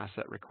 basically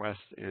asset requests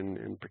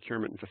and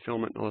procurement and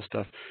fulfillment and all this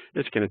stuff.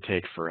 It's going to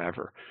take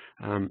forever.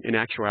 In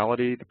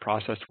actuality, the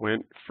process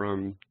went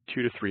from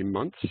 2 to 3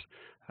 months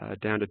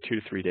down to 2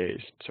 to 3 days.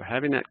 So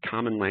having that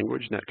common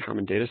language and that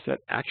common data set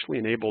actually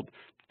enabled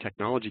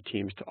technology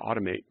teams to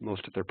automate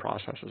most of their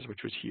processes, which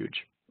was huge.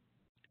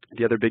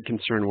 The other big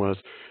concern was,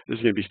 this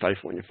is going to be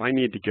stifling. If I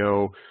need to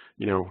go,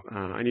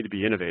 I need to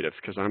be innovative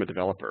because I'm a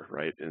developer,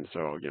 right? And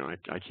so,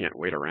 I can't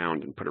wait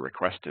around and put a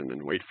request in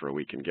and wait for a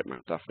week and get my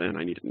stuff in.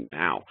 I need it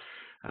now.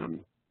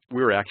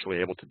 We were actually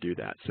able to do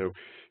that. So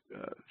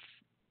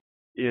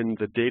in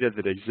the data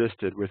that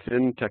existed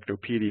within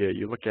Technopedia,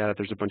 you look at it,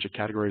 there's a bunch of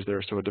categories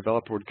there. So a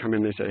developer would come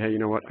in, they say, hey, you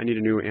know what, I need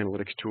a new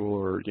analytics tool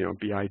or,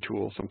 BI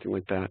tool, something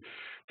like that.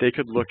 They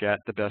could look at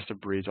the best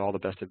of breeds, all the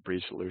best of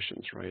breed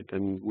solutions, right?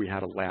 Then we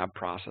had a lab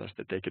process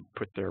that they could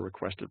put their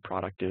requested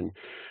product in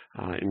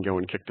and go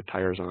and kick the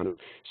tires on it.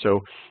 So,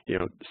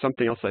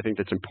 something else I think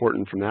that's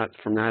important from that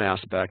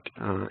aspect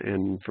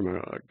and from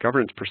a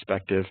governance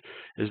perspective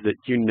is that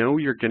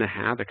you're going to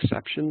have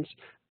exceptions.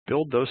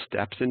 Build those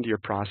steps into your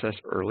process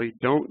early.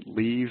 Don't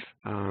leave,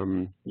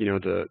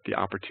 the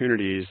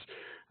opportunities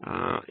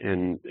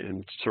and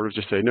sort of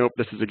just say, nope,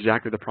 this is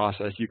exactly the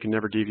process. You can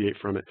never deviate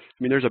from it. I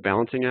mean, there's a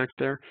balancing act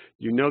there.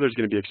 There's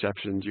going to be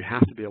exceptions. You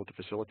have to be able to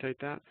facilitate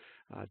that.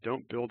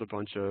 Don't build a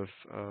bunch of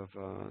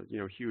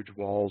huge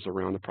walls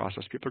around the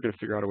process. People are going to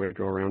figure out a way to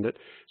go around it.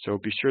 So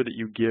be sure that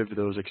you give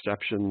those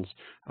exceptions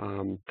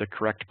the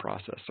correct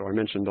process. So I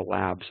mentioned the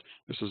labs.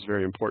 This was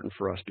very important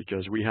for us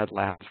because we had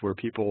labs where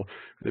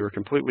they were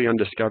completely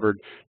undiscovered.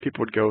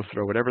 People would go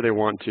throw whatever they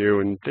want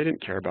to, and they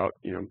didn't care about,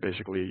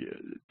 basically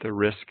the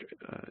risk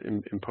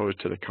imposed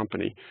to the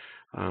company.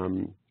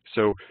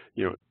 So,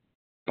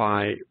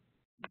 by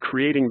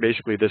creating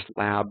basically this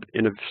lab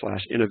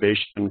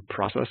innovation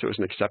process, it was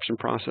an exception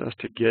process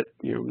to get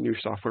new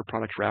software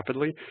products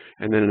rapidly,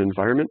 and then an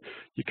environment.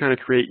 You kind of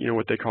create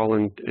what they call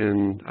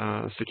in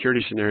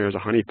security scenarios a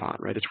honeypot,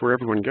 right? It's where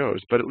everyone goes,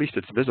 but at least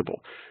it's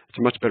visible. It's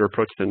a much better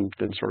approach than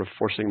sort of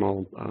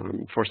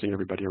forcing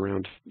everybody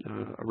around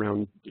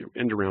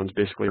end arounds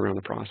basically around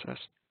the process.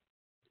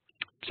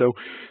 So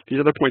these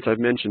other points I've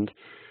mentioned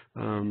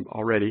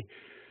already.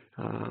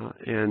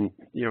 And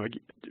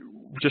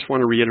just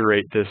want to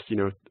reiterate this.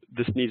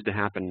 This needs to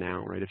happen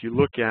now, right? If you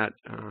look at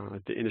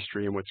the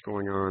industry and what's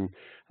going on,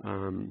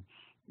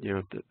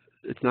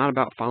 it's not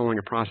about following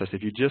a process.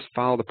 If you just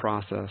follow the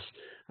process,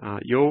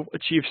 you'll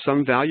achieve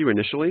some value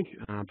initially,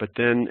 but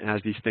then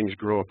as these things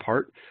grow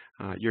apart,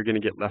 you're going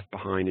to get left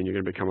behind and you're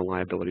going to become a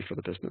liability for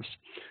the business.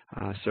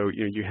 So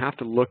you have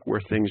to look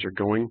where things are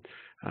going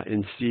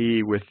and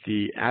see, with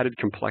the added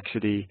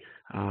complexity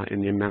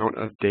and the amount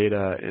of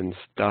data and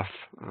stuff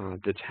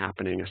that's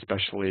happening,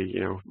 especially,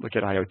 look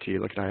at IoT,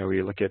 look at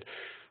IoE, look at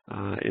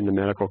in the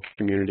medical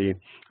community,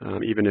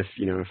 even if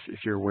if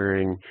you're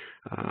wearing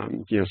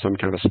some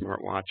kind of a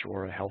smartwatch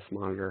or a health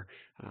monitor.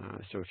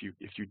 So if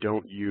you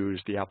don't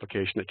use the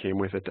application that came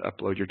with it to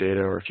upload your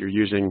data, or if you're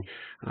using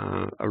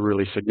a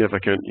really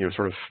significant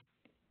sort of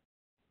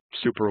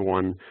super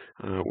one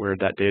where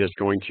that data is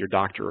going to your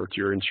doctor or to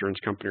your insurance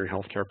company or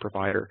healthcare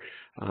provider,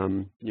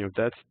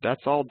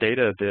 that's all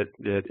data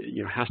that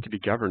has to be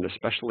governed,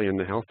 especially in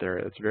the health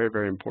area. It's very,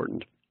 very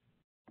important.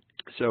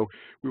 So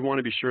we want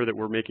to be sure that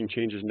we're making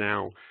changes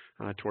now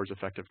towards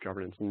effective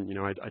governance. And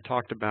I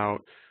talked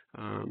about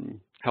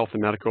health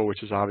and medical,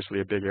 which is obviously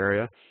a big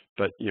area,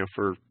 but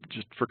for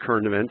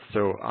current events.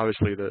 So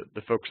obviously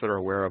the folks that are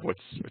aware of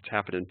what's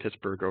happened in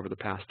Pittsburgh over the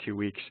past 2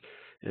 weeks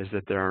is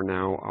that there are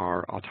now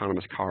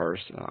autonomous cars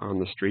on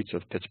the streets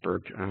of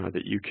Pittsburgh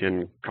that you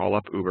can call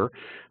up Uber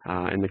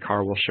and the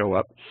car will show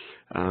up.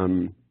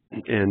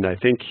 And I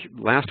think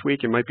last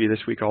week, it might be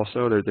this week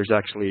also, there's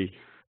actually,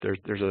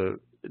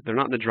 they're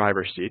not in the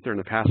driver's seat, they're in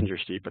the passenger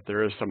seat, but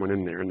there is someone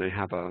in there, and they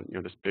have a,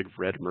 this big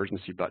red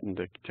emergency button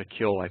to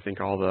kill, I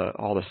think, all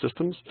the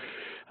systems.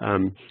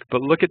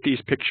 But look at these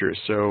pictures.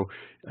 So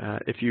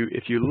if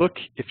you look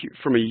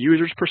from a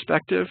user's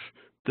perspective,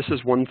 this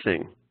is one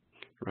thing,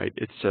 right?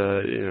 It's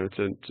it's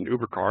an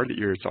Uber car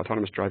it's an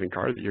autonomous driving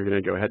car that you're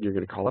going to go ahead and you're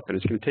going to call up, and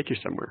it's going to take you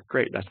somewhere.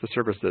 Great, that's the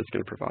service that it's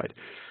going to provide.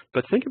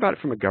 But think about it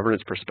from a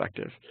governance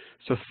perspective.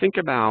 So think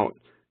about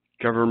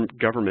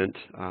government,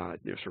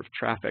 sort of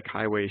traffic,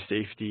 highway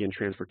safety and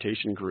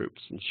transportation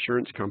groups,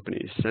 insurance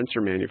companies,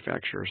 sensor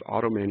manufacturers,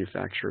 auto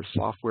manufacturers,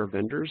 software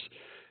vendors,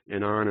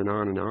 and on and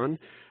on and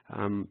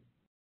on.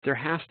 There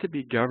has to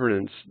be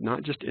governance,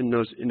 not just in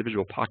those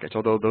individual pockets,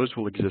 although those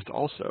will exist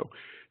also.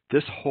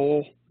 This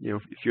whole,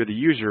 if you're the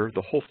user,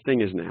 the whole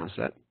thing is an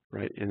asset,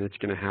 right? And it's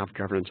going to have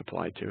governance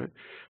applied to it.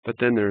 But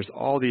then there's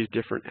all these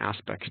different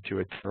aspects to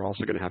it that are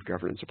also going to have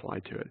governance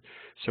applied to it.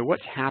 So what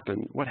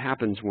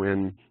happens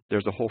when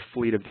there's a whole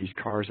fleet of these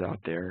cars out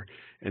there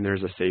and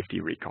there's a safety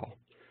recall?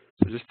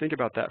 So just think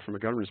about that from a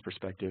governance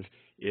perspective.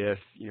 If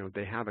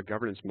they have a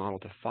governance model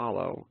to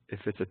follow, if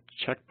it's a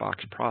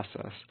checkbox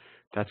process,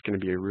 that's going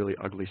to be a really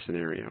ugly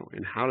scenario.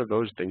 And how do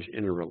those things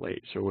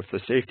interrelate? So if the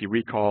safety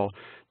recall,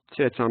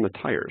 say it's on the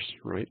tires,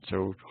 right?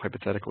 So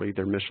hypothetically,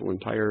 they're Michelin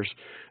tires.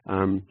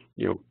 So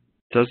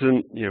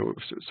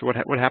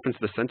what happens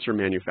to the sensor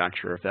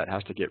manufacturer if that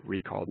has to get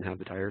recalled and have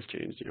the tires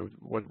changed?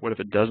 What if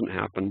it doesn't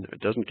happen? It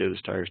doesn't get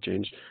its tires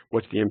changed.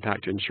 What's the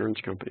impact to insurance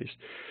companies?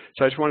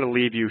 So I just wanted to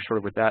leave you sort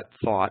of with that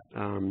thought,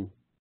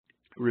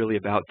 really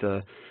about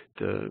the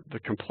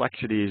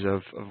complexities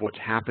of what's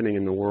happening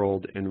in the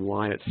world and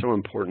why it's so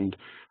important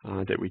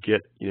that we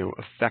get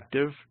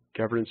effective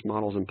governance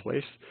models in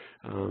place.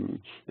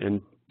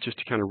 And just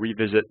to kind of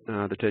revisit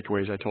the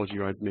takeaways, I told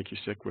you I'd make you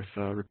sick with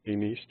repeating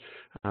these.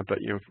 But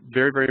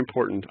very, very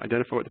important.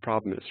 Identify what the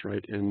problem is,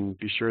 right, and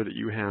be sure that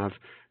you have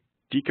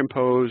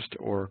decomposed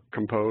or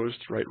composed,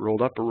 right,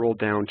 rolled up or rolled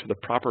down to the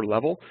proper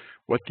level,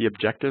 what the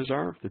objectives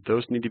are, that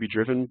those need to be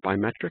driven by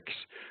metrics,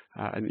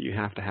 and that you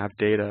have to have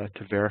data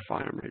to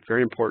verify them, right?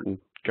 Very important.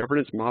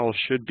 Governance models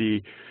should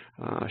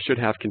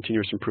have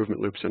continuous improvement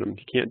loops in them.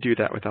 You can't do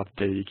that without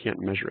the data. You can't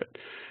measure it.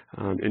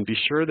 And be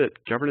sure that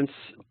governance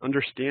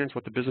understands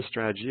what the business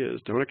strategy is.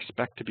 Don't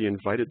expect to be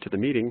invited to the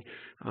meeting.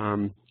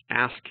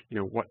 Ask,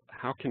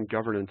 how can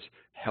governance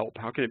help?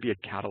 How can it be a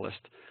catalyst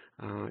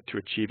to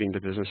achieving the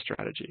business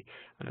strategy?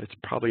 It's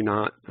probably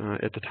not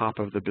at the top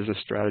of the business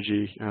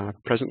strategy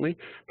presently,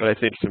 but I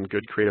think some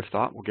good creative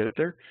thought will get it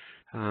there.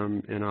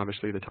 And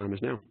obviously, the time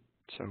is now.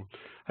 So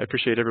I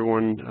appreciate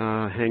everyone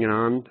hanging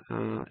on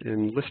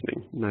and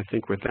listening. And I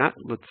think with that,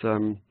 let's,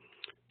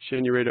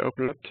 Shan, you ready to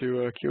open it up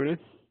to Q&A?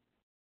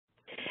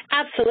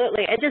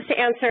 Absolutely. And just to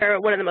answer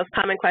one of the most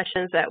common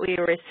questions that we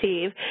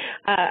receive,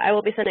 I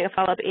will be sending a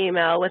follow-up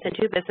email within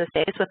 2 business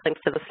days with links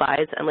to the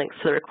slides and links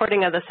to the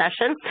recording of the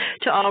session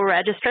to all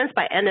registrants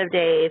by end of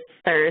day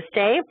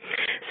Thursday.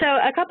 So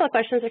a couple of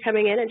questions are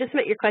coming in, and just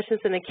submit your questions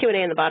in the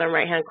Q&A in the bottom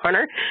right-hand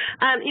corner.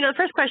 The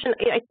first question,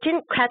 I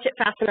didn't catch it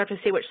fast enough to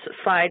see which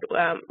slide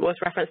was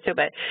referenced to,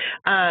 but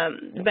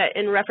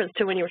in reference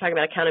to when you were talking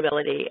about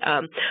accountability,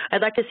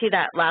 I'd like to see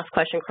that last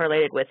question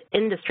correlated with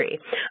industry.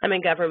 I'm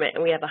in government,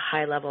 and we have a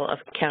high level of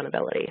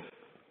accountability.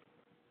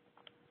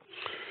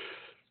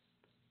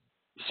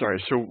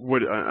 Sorry, so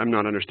I'm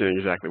not understanding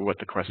exactly what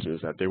the question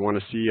is. That they want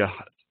to see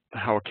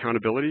how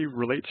accountability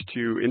relates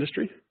to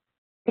industry?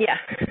 Yeah.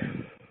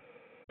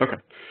 Okay.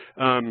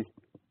 How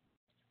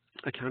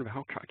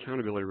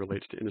accountability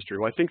relates to industry.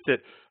 Well, I think that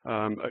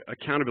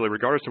accountability,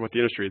 regardless of what the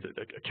industry,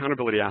 the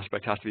accountability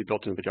aspect has to be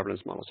built into the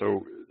governance model.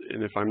 So,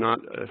 and if I'm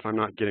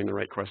not getting the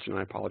right question,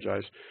 I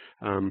apologize.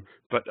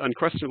 But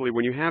unquestionably,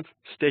 when you have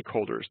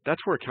stakeholders,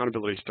 that's where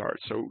accountability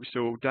starts.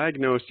 So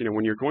diagnose,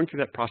 when you're going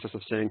through that process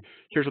of saying,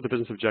 here's what the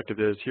business objective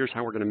is, here's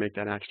how we're going to make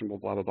that actionable,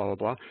 blah, blah, blah, blah,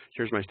 blah,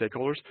 here's my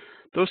stakeholders.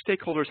 Those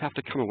stakeholders have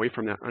to come away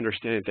from that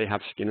understanding that they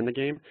have skin in the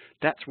game.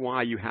 That's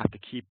why you have to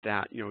keep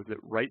that, the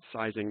right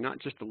sizing, not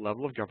just the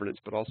level of governance,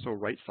 but also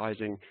right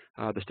sizing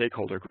the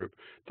stakeholder group.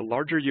 The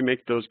larger you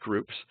make those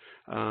groups,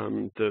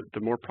 the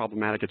more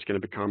problematic it's going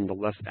to become, the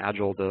less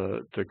agile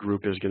the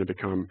group is going to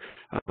become.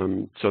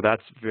 So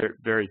that's very,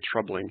 very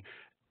troubling.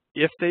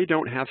 If they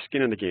don't have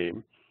skin in the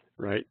game,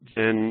 right,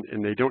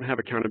 and they don't have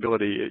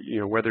accountability,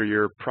 whether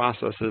your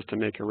process is to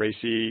make a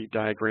RACI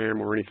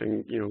diagram or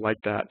anything,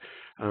 like that,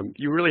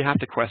 you really have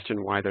to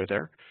question why they're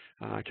there.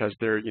 Because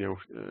they're,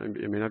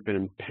 I've been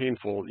in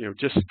painful,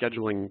 just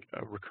scheduling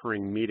a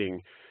recurring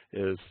meeting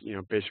is,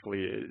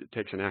 basically it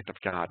takes an act of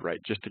God, right,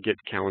 just to get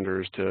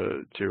calendars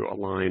to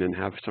align and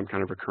have some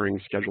kind of recurring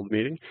scheduled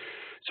meeting.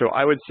 So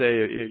I would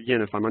say,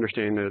 again, if I'm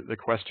understanding the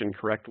question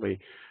correctly,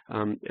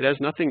 it has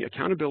nothing,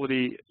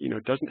 accountability,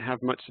 doesn't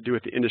have much to do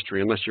with the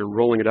industry unless you're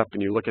rolling it up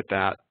and you look at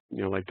that,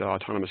 like the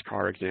autonomous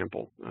car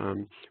example.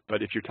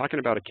 But if you're talking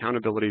about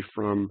accountability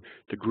from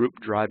the group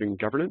driving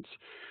governance,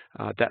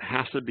 that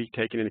has to be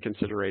taken into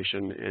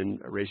consideration,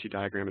 and a RACI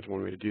diagram is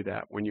one way to do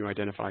that when you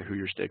identify who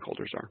your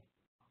stakeholders are.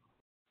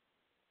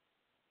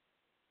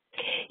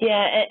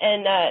 Yeah,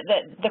 and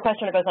the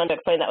questioner goes on to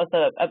explain that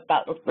was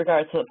about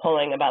regards to the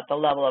polling about the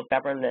level of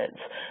governance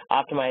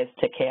optimized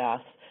to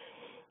chaos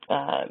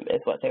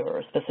is what they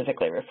were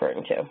specifically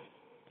referring to.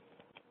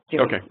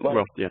 Okay.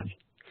 Well, yeah.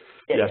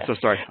 Yeah, so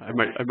sorry, I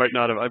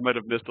might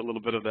have missed a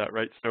little bit of that,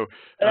 right? So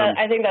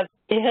I think that's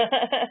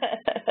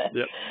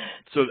yeah.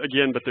 So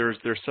again, but there's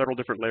several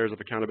different layers of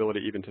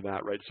accountability even to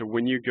that, right? So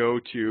when you go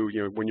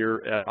to when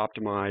you're at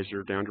optimize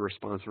or down to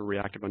response or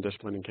reactive,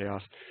 undisciplined, and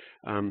chaos,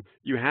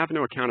 you have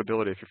no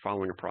accountability if you're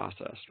following a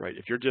process, right?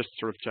 If you're just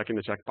sort of checking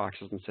the check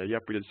boxes and say,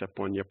 yep, we did step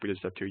 1, yep, we did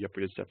step 2, yep,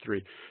 we did step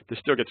 3, this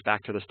still gets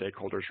back to the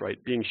stakeholders,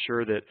 right? Being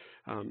sure that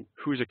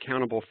who's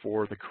accountable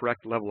for the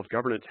correct level of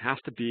governance has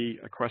to be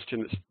a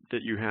question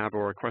that you have,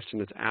 or a question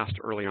that's asked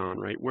early on,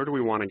 right? Where do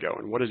we want to go,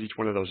 and what does each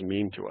one of those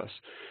mean to us?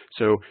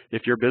 So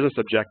if your business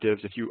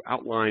objectives, if you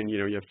outline,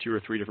 you have 2 or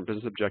 3 different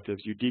business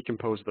objectives, you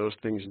decompose those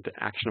things into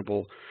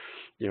actionable,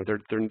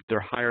 they're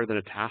higher than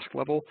a task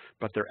level,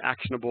 but they're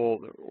actionable,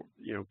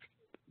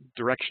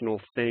 directional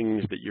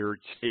things that your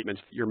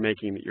statements that you're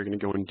making that you're going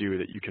to go and do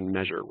that you can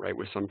measure, right,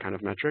 with some kind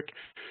of metric.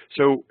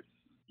 So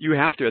you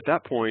have to, at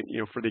that point,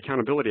 for the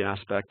accountability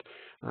aspect,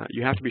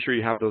 you have to be sure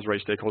you have those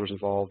right stakeholders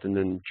involved and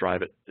then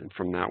drive it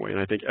from that way. And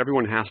I think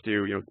everyone has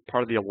to,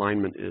 part of the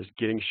alignment is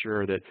getting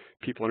sure that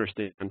people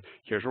understand,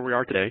 here's where we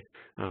are today,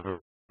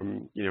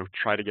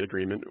 try to get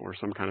agreement or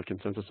some kind of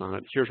consensus on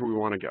it. Here's where we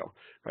want to go,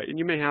 right? And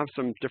you may have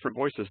some different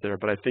voices there,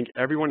 but I think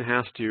everyone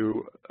has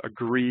to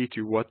agree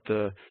to what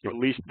at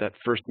least that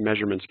first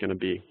measurement's going to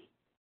be.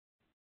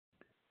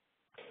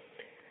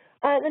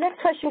 The next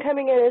question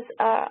coming in is,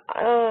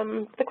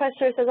 the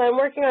questioner says, I'm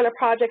working on a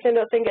project and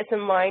don't think it's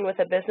in line with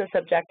the business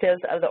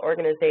objectives of the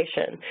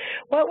organization.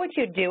 What would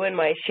you do in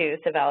my shoes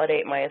to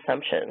validate my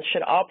assumptions?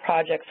 Should all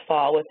projects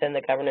fall within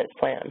the governance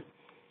plan?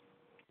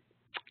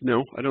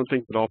 No, I don't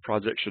think that all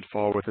projects should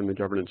fall within the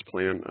governance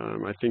plan.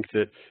 I think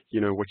that,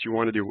 what you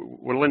want to do,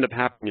 what will end up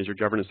happening is your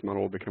governance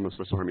model will become a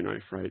Swiss Army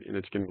knife, right? And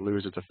it's going to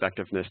lose its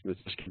effectiveness, and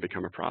it's just going to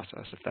become a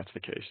process if that's the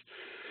case.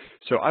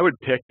 So I would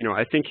pick,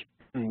 I think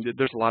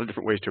there's a lot of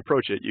different ways to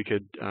approach it. You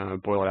could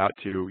boil it out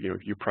to,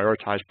 you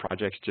prioritize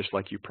projects just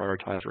like you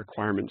prioritize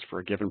requirements for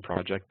a given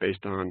project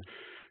based on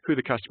who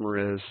the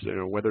customer is,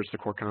 whether it's the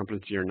core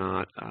competency or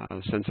not,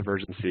 sense of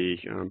urgency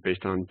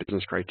based on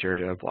business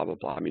criteria, blah, blah,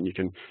 blah. I mean,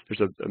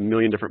 there's a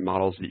million different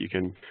models that you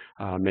can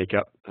make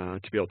up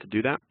to be able to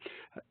do that.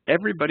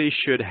 Everybody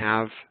should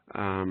have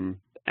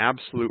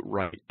absolute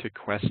right to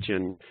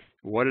question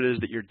what it is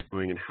that you're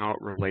doing and how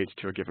it relates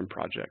to a given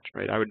project,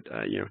 right? I would,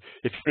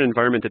 if you're in an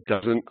environment that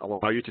doesn't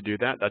allow you to do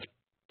that,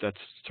 that's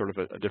sort of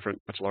a different,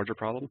 much larger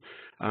problem.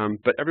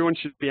 But everyone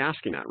should be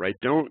asking that, right?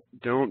 Don't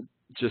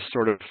just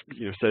sort of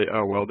say,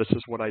 oh, well, this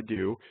is what I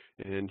do,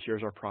 and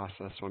here's our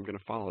process, so I'm going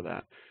to follow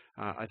that.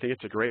 I think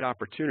it's a great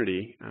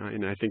opportunity,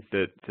 and I think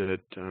that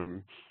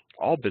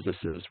all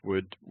businesses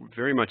would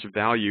very much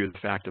value the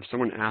fact of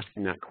someone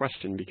asking that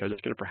question, because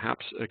it's going to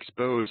perhaps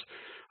expose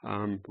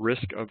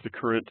risk of the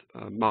current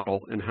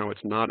model and how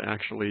it's not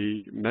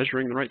actually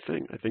measuring the right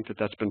thing. I think that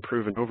that's been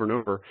proven over and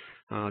over.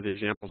 The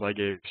examples I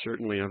gave,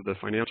 certainly of the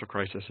financial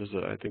crisis, is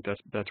I think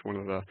that's one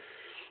of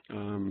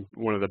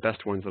the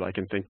best ones that I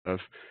can think of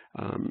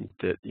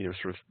that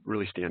sort of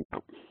really stand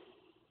out.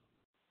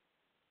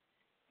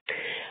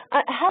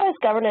 How is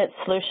governance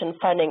solution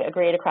funding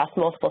agreed across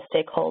multiple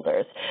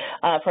stakeholders?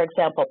 For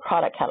example,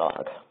 product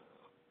catalog.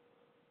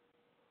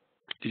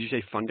 Did you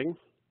say funding?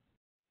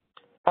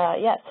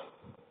 Yes.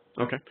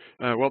 Okay.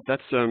 Well,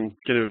 that's going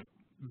to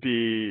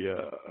be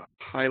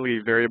highly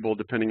variable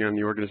depending on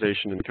the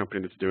organization and the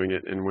company that's doing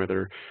it, and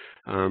whether,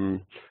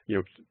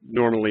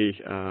 normally,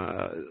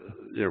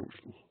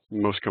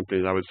 most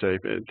companies, I would say,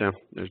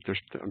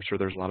 I'm sure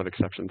there's a lot of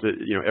exceptions.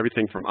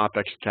 Everything from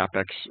OpEx,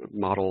 CapEx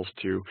models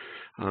to,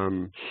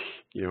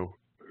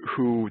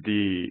 who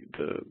the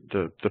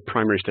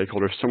primary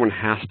stakeholder. If someone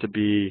has to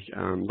be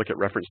look at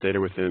reference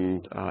data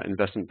within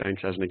investment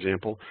banks as an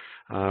example.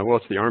 Well,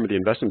 it's the arm of the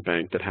investment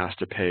bank that has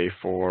to pay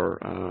for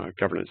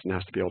governance and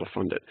has to be able to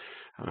fund it.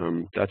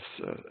 That's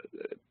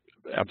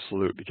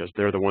absolute, because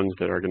they're the ones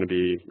that are going to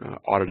be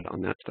audited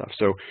on that stuff.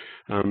 So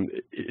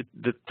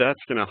that's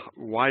going to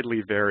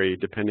widely vary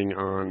depending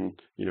on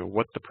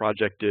what the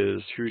project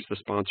is, who's the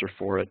sponsor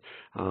for it.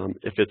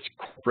 If it's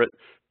corporate,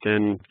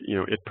 then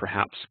it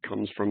perhaps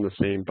comes from the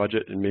same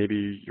budget, and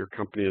maybe your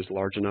company is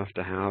large enough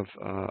to have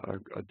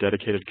a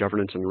dedicated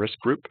governance and risk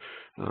group.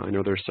 I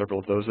know there's several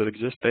of those that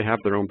exist. They have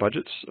their own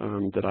budgets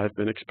that I've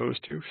been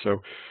exposed to. So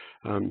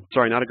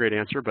sorry, not a great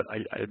answer, but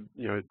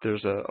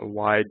there's a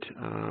wide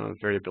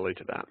variability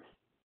to that.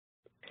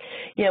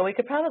 Yeah, we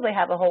could probably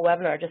have a whole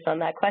webinar just on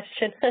that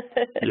question.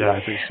 Yeah,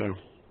 I think so.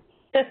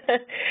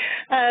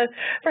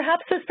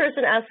 Perhaps this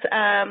person asks,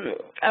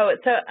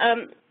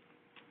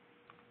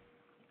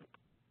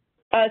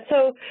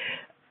 so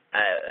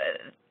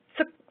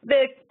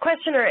the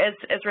questioner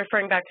is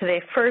referring back to the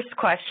first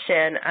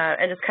question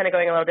and just kind of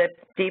going a little bit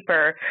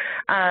deeper,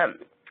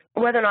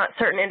 whether or not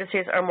certain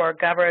industries are more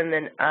governed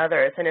than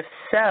others, and if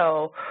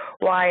so,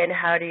 why and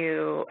how do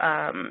you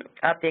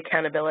up the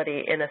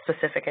accountability in a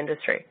specific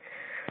industry?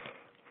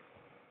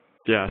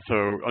 Yeah,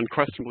 so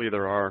unquestionably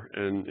there are,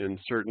 and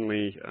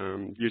certainly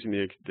using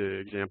the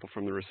example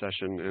from the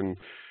recession, and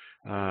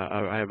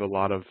I have a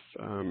lot of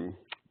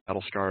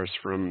battle scars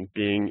from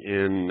being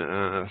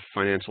in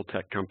financial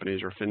tech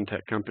companies or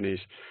fintech companies,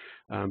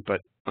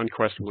 but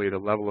unquestionably the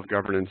level of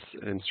governance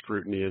and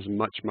scrutiny is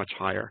much, much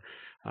higher.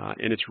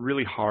 And it's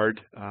really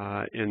hard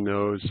in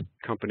those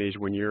companies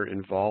when you're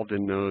involved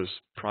in those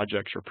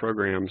projects or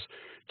programs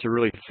to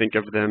really think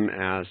of them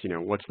as,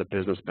 what's the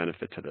business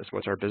benefit to this?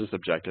 What's our business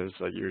objectives?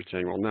 Like you're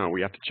saying, well, no,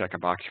 we have to check a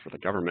box for the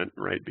government,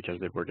 right? Because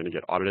we're going to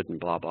get audited and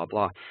blah, blah,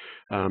 blah.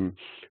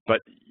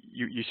 But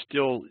you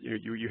still,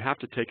 you have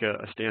to take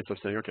a stance of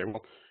saying, okay,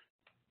 well,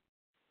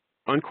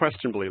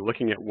 unquestionably,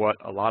 looking at what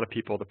a lot of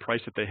people, the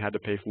price that they had to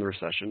pay from the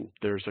recession,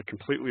 there's a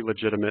completely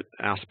legitimate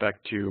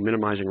aspect to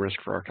minimizing risk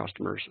for our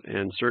customers,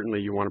 and certainly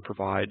you want to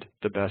provide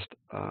the best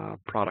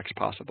products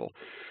possible.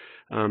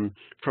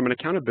 From an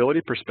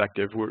accountability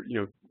perspective, we're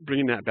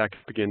bringing that back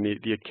up again.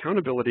 The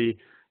accountability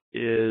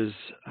is,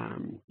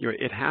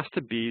 it has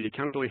to be, the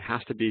accountability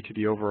has to be to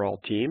the overall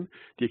team.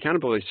 The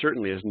accountability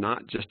certainly is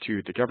not just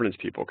to the governance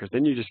people, because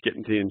then you just get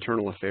into the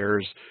internal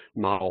affairs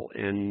model,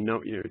 and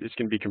it's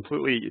going to be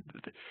completely,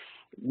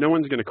 no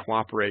one's going to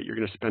cooperate. You're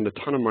going to spend a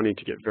ton of money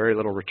to get very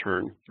little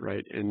return,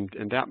 right? And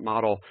that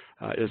model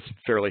is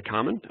fairly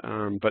common,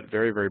 but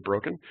very, very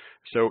broken.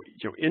 So,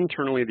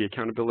 internally, the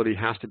accountability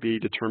has to be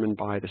determined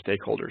by the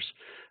stakeholders.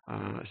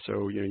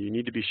 So, you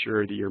need to be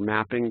sure that you're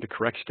mapping the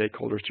correct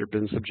stakeholders to your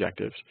business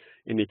objectives.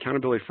 And the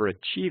accountability for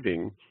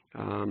achieving,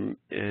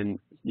 again,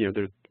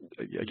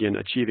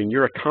 achieving,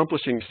 you're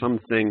accomplishing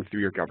something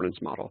through your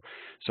governance model.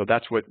 So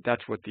that's what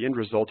the end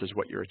result is,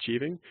 what you're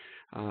achieving.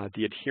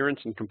 The adherence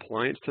and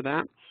compliance to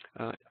that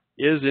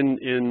is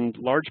in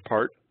large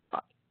part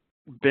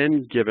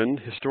been given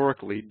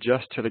historically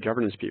just to the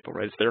governance people,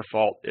 right? It's their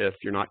fault if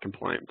you're not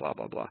compliant, blah,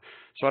 blah, blah.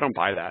 So I don't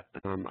buy that.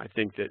 I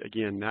think that,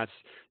 again,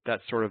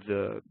 that's sort of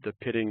the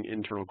pitting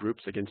internal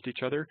groups against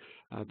each other.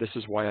 This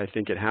is why I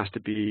think it has to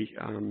be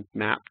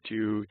mapped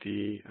to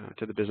the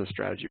business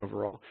strategy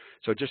overall.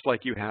 So just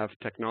like you have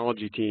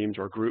technology teams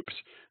or groups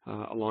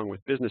along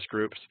with business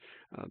groups,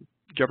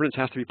 governance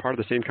has to be part of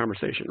the same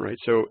conversation, right?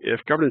 So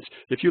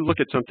if you look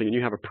at something and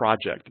you have a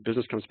project, the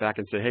business comes back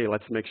and say, hey,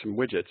 let's make some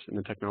widgets, and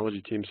the technology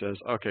team says,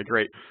 okay,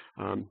 great,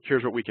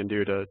 here's what we can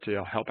do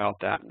to help out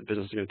that. The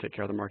business is going to take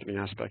care of the marketing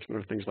aspects and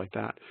other things like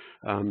that.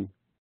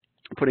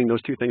 Putting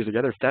those two things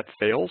together, if that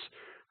fails,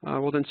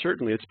 well, then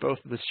certainly it's both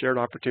the shared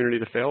opportunity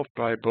to fail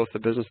by both the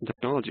business and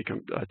technology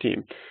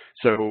team.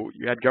 So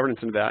you add governance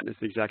into that, and it's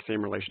the exact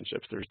same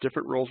relationships. There's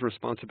different roles and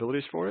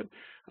responsibilities for it,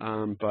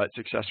 but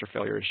success or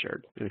failure is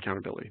shared in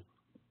accountability.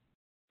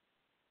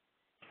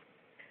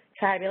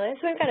 Fabulous.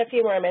 We've got a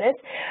few more minutes.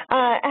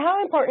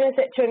 How important is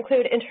it to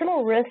include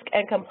internal risk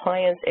and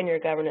compliance in your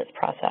governance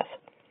process?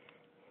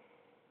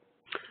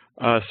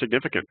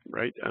 Significant,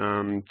 right?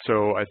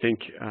 So I think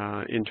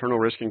internal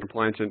risk and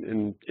compliance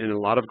in a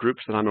lot of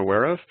groups that I'm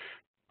aware of,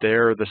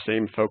 they're the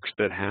same folks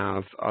that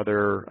have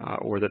other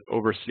or that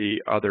oversee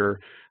other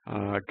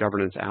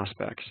governance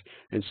aspects.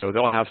 And so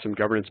they'll have some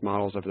governance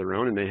models of their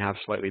own, and they have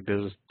slightly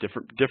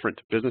different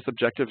business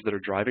objectives that are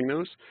driving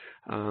those.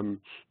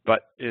 But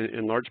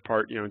in large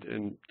part,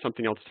 and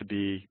something else to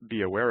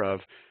be aware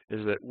of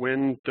is that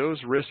when those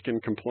risk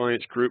and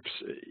compliance groups,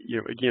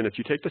 again, if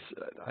you take this,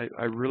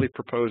 I really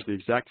propose the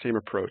exact same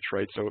approach,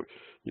 right? So,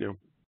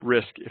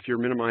 risk, if you're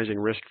minimizing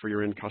risk for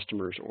your end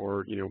customers,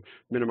 or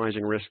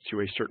minimizing risk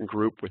to a certain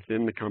group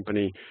within the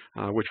company,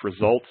 which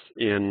results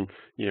in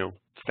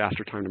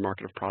faster time to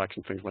market of products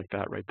and things like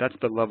that, right? That's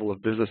the level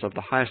of business, of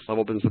the highest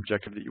level business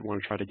objective that you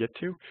want to try to get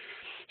to.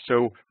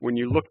 So when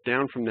you look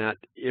down from that,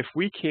 if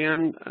we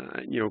can,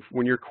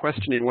 when you're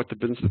questioning what the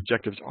business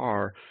objectives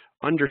are,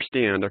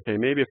 understand, okay,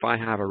 maybe if I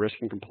have a risk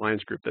and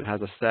compliance group that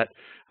has a set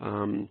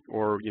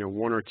or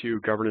one or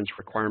two governance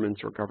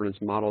requirements or governance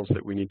models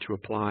that we need to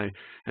apply,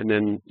 and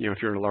then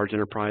if you're in a large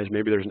enterprise,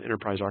 maybe there's an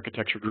enterprise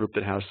architecture group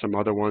that has some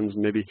other ones,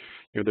 maybe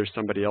there's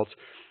somebody else.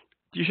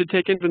 You should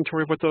take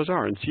inventory of what those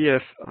are and see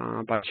if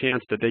by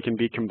chance that they can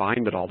be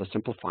combined at all to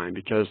simplify them,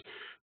 because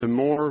the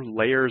more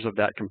layers of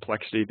that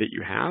complexity that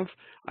you have,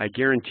 I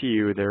guarantee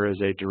you there is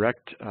a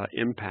direct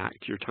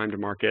impact to your time to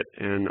market,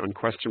 and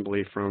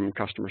unquestionably from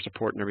customer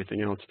support and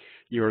everything else,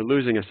 you are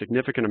losing a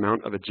significant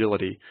amount of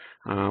agility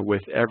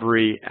with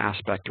every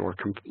aspect or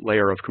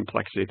layer of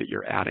complexity that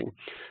you're adding.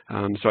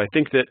 So I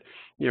think that,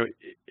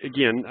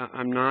 again,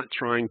 I'm not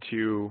trying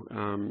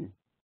to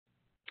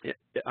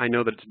I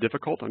know that it's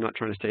difficult. I'm not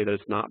trying to say that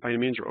it's not by any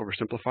means or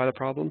oversimplify the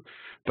problem.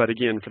 But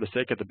again, for the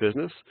sake of the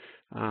business,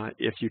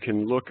 if you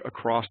can look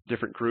across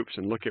different groups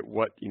and look at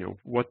what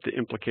the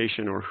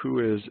implication or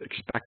who is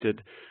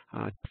expected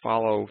to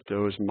follow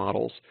those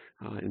models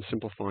and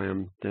simplify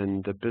them,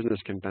 then the business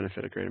can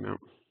benefit a great amount.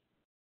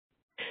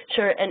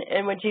 Sure.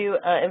 And would you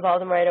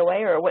involve them right away,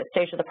 or what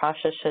stage of the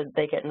process should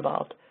they get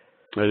involved?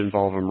 I'd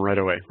involve them right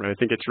away. Right? I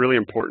think it's really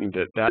important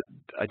that that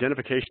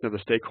identification of the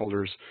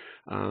stakeholders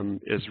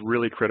is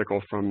really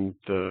critical from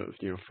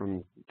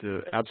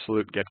the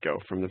absolute get-go,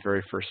 from the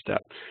very first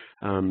step,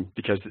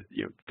 because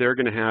they're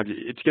going to have,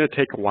 it's going to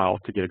take a while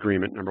to get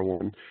agreement, number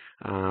one,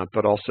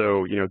 but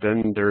also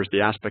then there's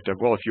the aspect of,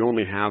 well, if you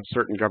only have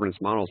certain governance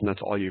models and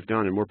that's all you've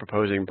done, and we're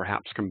proposing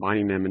perhaps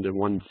combining them into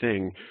one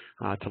thing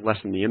to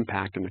lessen the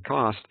impact and the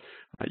cost,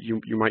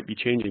 you might be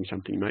changing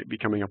something, you might be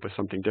coming up with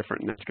something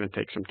different, and that's going to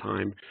take some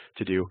time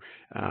to do.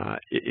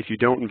 If you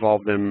don't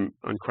involve them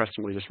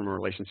unquestionably just from a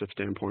relationship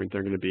standpoint,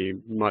 they're going to be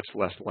much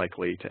less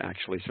likely to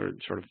actually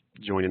sort of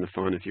join in the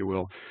fun, if you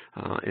will,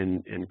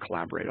 and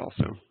collaborate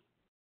also.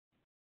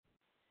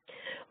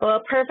 Well,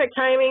 perfect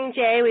timing,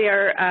 Jay. We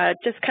are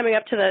just coming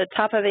up to the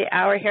top of the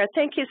hour here.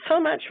 Thank you so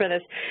much for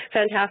this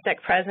fantastic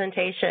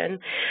presentation.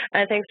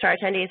 And thanks to our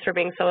attendees for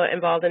being so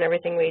involved in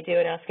everything we do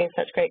and asking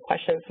such great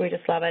questions. We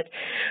just love it.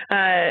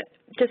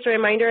 Just a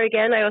reminder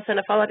again, I will send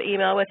a follow-up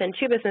email within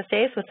 2 business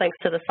days with links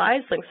to the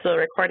slides, links to the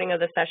recording of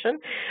the session,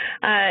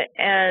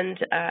 and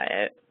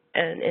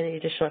any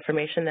additional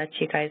information that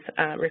you guys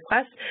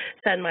request,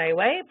 send my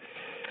way.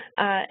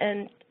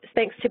 And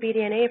thanks to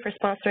BDNA for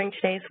sponsoring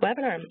today's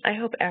webinar. I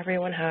hope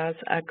everyone has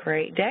a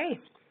great day.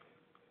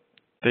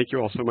 Thank you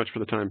all so much for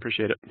the time.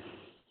 Appreciate it.